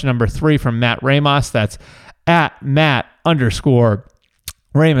Jets. Question number 3 from Matt Ramos. That's at Matt_Ramos.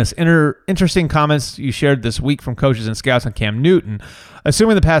 Interesting comments you shared this week from coaches and scouts on Cam Newton.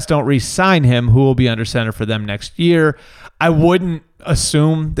 Assuming the Pats don't re-sign him, who will be under center for them next year? I wouldn't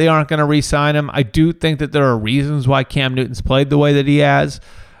assume they aren't going to re-sign him. I do think that there are reasons why Cam Newton's played the way that he has.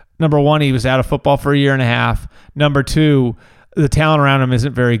 Number 1, he was out of football for a year and a half. Number 2, the talent around him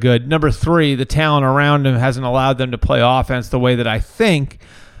isn't very good. Number 3, the talent around him hasn't allowed them to play offense the way that I think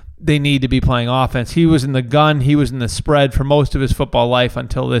they need to be playing offense. He was in the gun. He was in the spread for most of his football life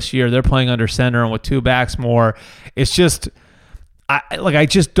until this year. They're playing under center and with 2 backs more. It's just, I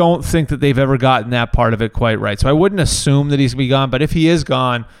just don't think that they've ever gotten that part of it quite right. So I wouldn't assume that he's going to be gone, but if he is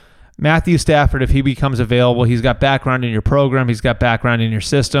gone, Matthew Stafford, if he becomes available, he's got background in your program, he's got background in your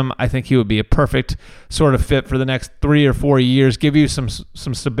system. I think he would be a perfect sort of fit for the next 3 or 4 years, give you some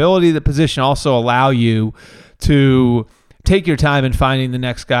stability at the position, also allow you to take your time in finding the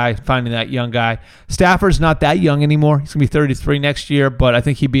next guy, finding that young guy. Stafford's not that young anymore. He's going to be 33 next year, but I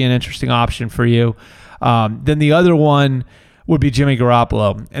think he'd be an interesting option for you. Then the other one would be Jimmy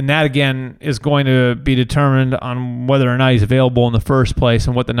Garoppolo. And that, again, is going to be determined on whether or not he's available in the first place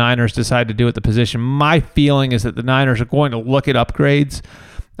and what the Niners decide to do at the position. My feeling is that the Niners are going to look at upgrades,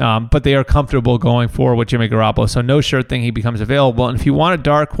 but they are comfortable going forward with Jimmy Garoppolo. So no sure thing he becomes available. And if you want a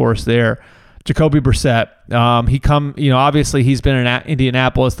dark horse there, Jacoby Brissett. Obviously he's been in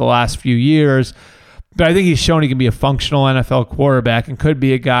Indianapolis the last few years, but I think he's shown he can be a functional NFL quarterback and could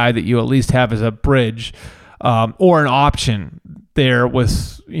be a guy that you at least have as a bridge or an option there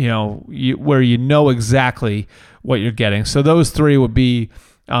with, where you know exactly what you're getting. So those 3 would be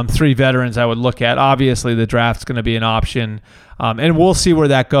 3 veterans I would look at. Obviously the draft's going to be an option, and we'll see where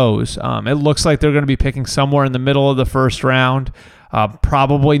that goes. It looks like they're going to be picking somewhere in the middle of the first round.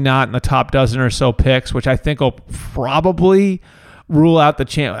 Probably not in the top dozen or so picks, which I think will probably rule out the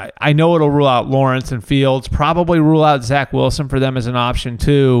chance. I know it'll rule out Lawrence and Fields, probably rule out Zach Wilson for them as an option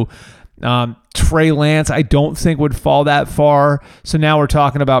too. Trey Lance, I don't think would fall that far. So now we're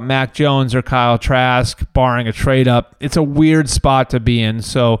talking about Mac Jones or Kyle Trask, barring a trade up. It's a weird spot to be in.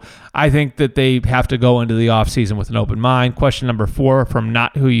 So I think that they have to go into the offseason with an open mind. Question number 4 from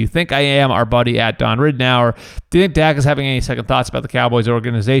Not Who You Think I Am, our buddy at Don Ridnour. Do you think Dak is having any second thoughts about the Cowboys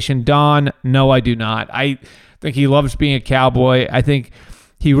organization? Don, no, I do not. I think he loves being a Cowboy. I think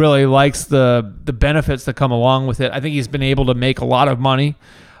he really likes the benefits that come along with it. I think he's been able to make a lot of money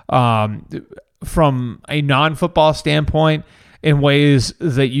from a non-football standpoint in ways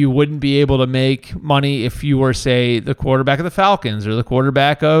that you wouldn't be able to make money if you were, say, the quarterback of the Falcons or the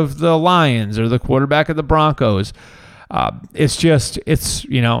quarterback of the Lions or the quarterback of the Broncos.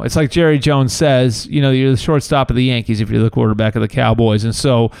 It's like Jerry Jones says, you're the shortstop of the Yankees if you're the quarterback of the Cowboys. And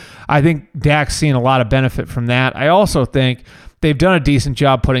so I think Dak's seen a lot of benefit from that. I also think they've done a decent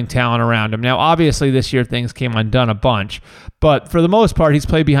job putting talent around him. Now, obviously, this year things came undone a bunch, but for the most part, he's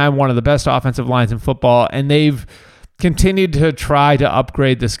played behind one of the best offensive lines in football, and they've continued to try to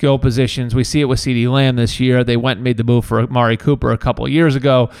upgrade the skill positions. We see it with CeeDee Lamb this year. They went and made the move for Amari Cooper a couple of years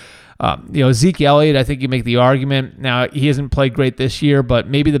ago. Zeke Elliott, I think you make the argument. Now, he hasn't played great this year, but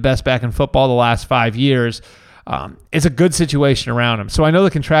maybe the best back in football the last 5 years. It's a good situation around him. So I know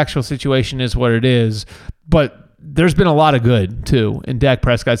the contractual situation is what it is, but there's been a lot of good, too, in Dak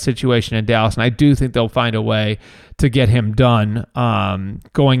Prescott's situation in Dallas, and I do think they'll find a way to get him done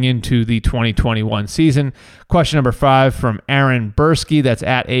going into the 2021 season. Question number 5 from Aaron Bursky. That's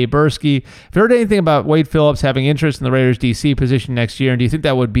at A. Bursky. Have you heard anything about Wade Phillips having interest in the Raiders' DC position next year, and do you think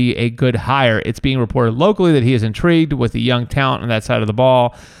that would be a good hire? It's being reported locally that he is intrigued with the young talent on that side of the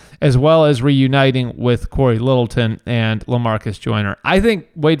ball, as well as reuniting with Corey Littleton and LaMarcus Joyner. I think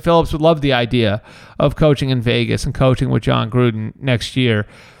Wade Phillips would love the idea of coaching in Vegas and coaching with John Gruden next year.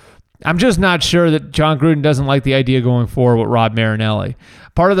 I'm just not sure that John Gruden doesn't like the idea going forward with Rod Marinelli.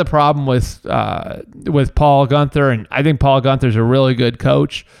 Part of the problem with Paul Guenther, and I think Paul Guenther's a really good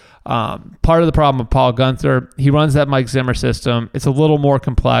coach. Part of the problem with Paul Guenther, he runs that Mike Zimmer system. It's a little more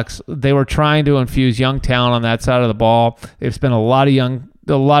complex. They were trying to infuse young talent on that side of the ball. They've spent a lot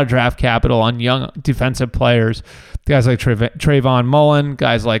of draft capital on young defensive players, guys like Trayvon Mullen,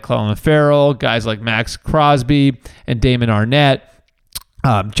 guys like Clelin Ferrell, guys like Max Crosby and Damon Arnett,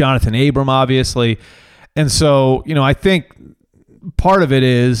 Jonathan Abram, obviously. And so, I think part of it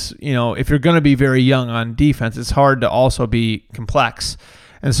is, if you're going to be very young on defense, it's hard to also be complex.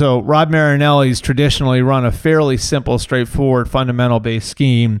 And so Rod Marinelli's traditionally run a fairly simple, straightforward, fundamental-based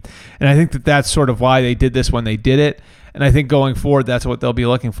scheme. And I think that that's sort of why they did this when they did it. And I think going forward, that's what they'll be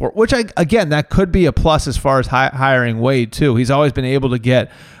looking for, which, that could be a plus as far as hiring Wade, too. He's always been able to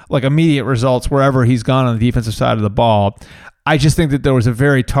get immediate results wherever he's gone on the defensive side of the ball. I just think that there was a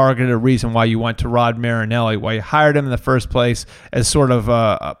very targeted reason why you went to Rod Marinelli, why you hired him in the first place as sort of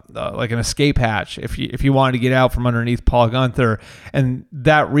an escape hatch if you wanted to get out from underneath Paul Guenther. And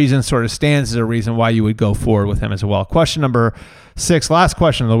that reason sort of stands as a reason why you would go forward with him as well. Question number 6, last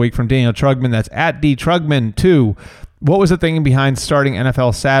question of the week from Daniel Trugman. That's at D Trugman 2. What was the thinking behind starting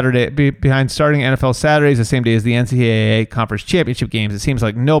NFL Saturdays the same day as the NCAA Conference Championship games? It seems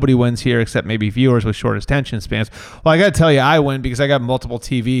like nobody wins here except maybe viewers with short attention spans. Well, I got to tell you, I win because I got multiple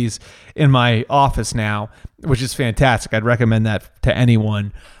TVs in my office now, which is fantastic. I'd recommend that to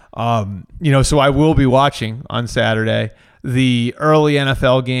anyone. So I will be watching on Saturday the early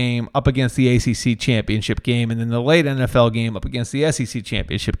NFL game up against the ACC championship game, and then the late NFL game up against the SEC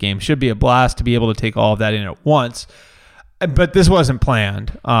championship game. Should be a blast to be able to take all of that in at once. But this wasn't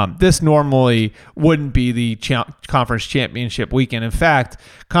planned. This normally wouldn't be the conference championship weekend. In fact,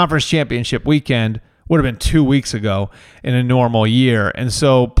 conference championship weekend would have been 2 weeks ago in a normal year. And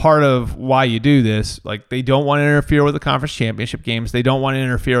so part of why you do this, they don't want to interfere with the conference championship games. They don't want to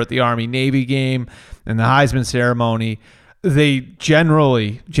interfere with the Army-Navy game and the Heisman ceremony. They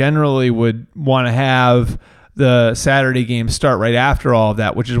generally would want to have the Saturday game start right after all of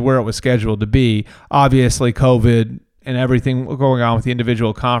that, which is where it was scheduled to be. Obviously, COVID and everything going on with the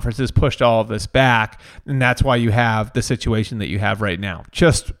individual conferences pushed all of this back, and that's why you have the situation that you have right now.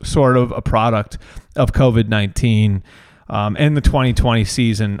 Just sort of a product of COVID-19 and the 2020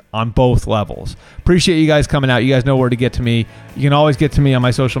 season on both levels. Appreciate you guys coming out. You guys know where to get to me. You can always get to me on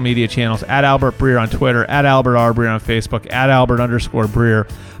my social media channels, at Albert Breer on Twitter, at Albert R. Breer on Facebook, at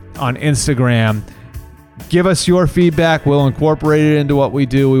Albert_Breer on Instagram. Give us your feedback. We'll incorporate it into what we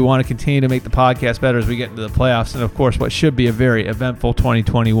do. We want to continue to make the podcast better as we get into the playoffs. And, of course, what should be a very eventful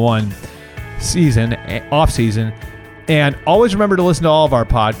 2021 off-season. And always remember to listen to all of our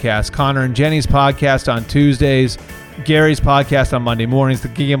podcasts. Connor and Jenny's podcast on Tuesdays. Gary's podcast on Monday mornings, the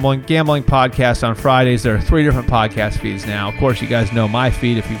Gambling Podcast on Fridays. There are 3 different podcast feeds now. Of course, you guys know my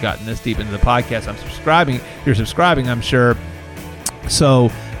feed. If you've gotten this deep into the podcast, you're subscribing, I'm sure.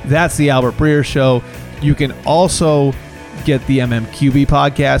 So that's the Albert Breer Show. You can also get the MMQB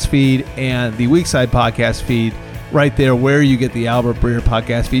podcast feed and the Weekside podcast feed right there where you get the Albert Breer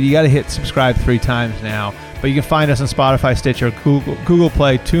podcast feed. You got to hit subscribe 3 times now. But you can find us on Spotify, Stitcher, Google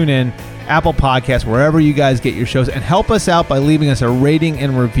Play, TuneIn, Apple Podcasts, wherever you guys get your shows. And help us out by leaving us a rating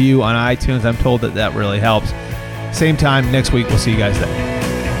and review on iTunes. I'm told that really helps. Same time next week. We'll see you guys then.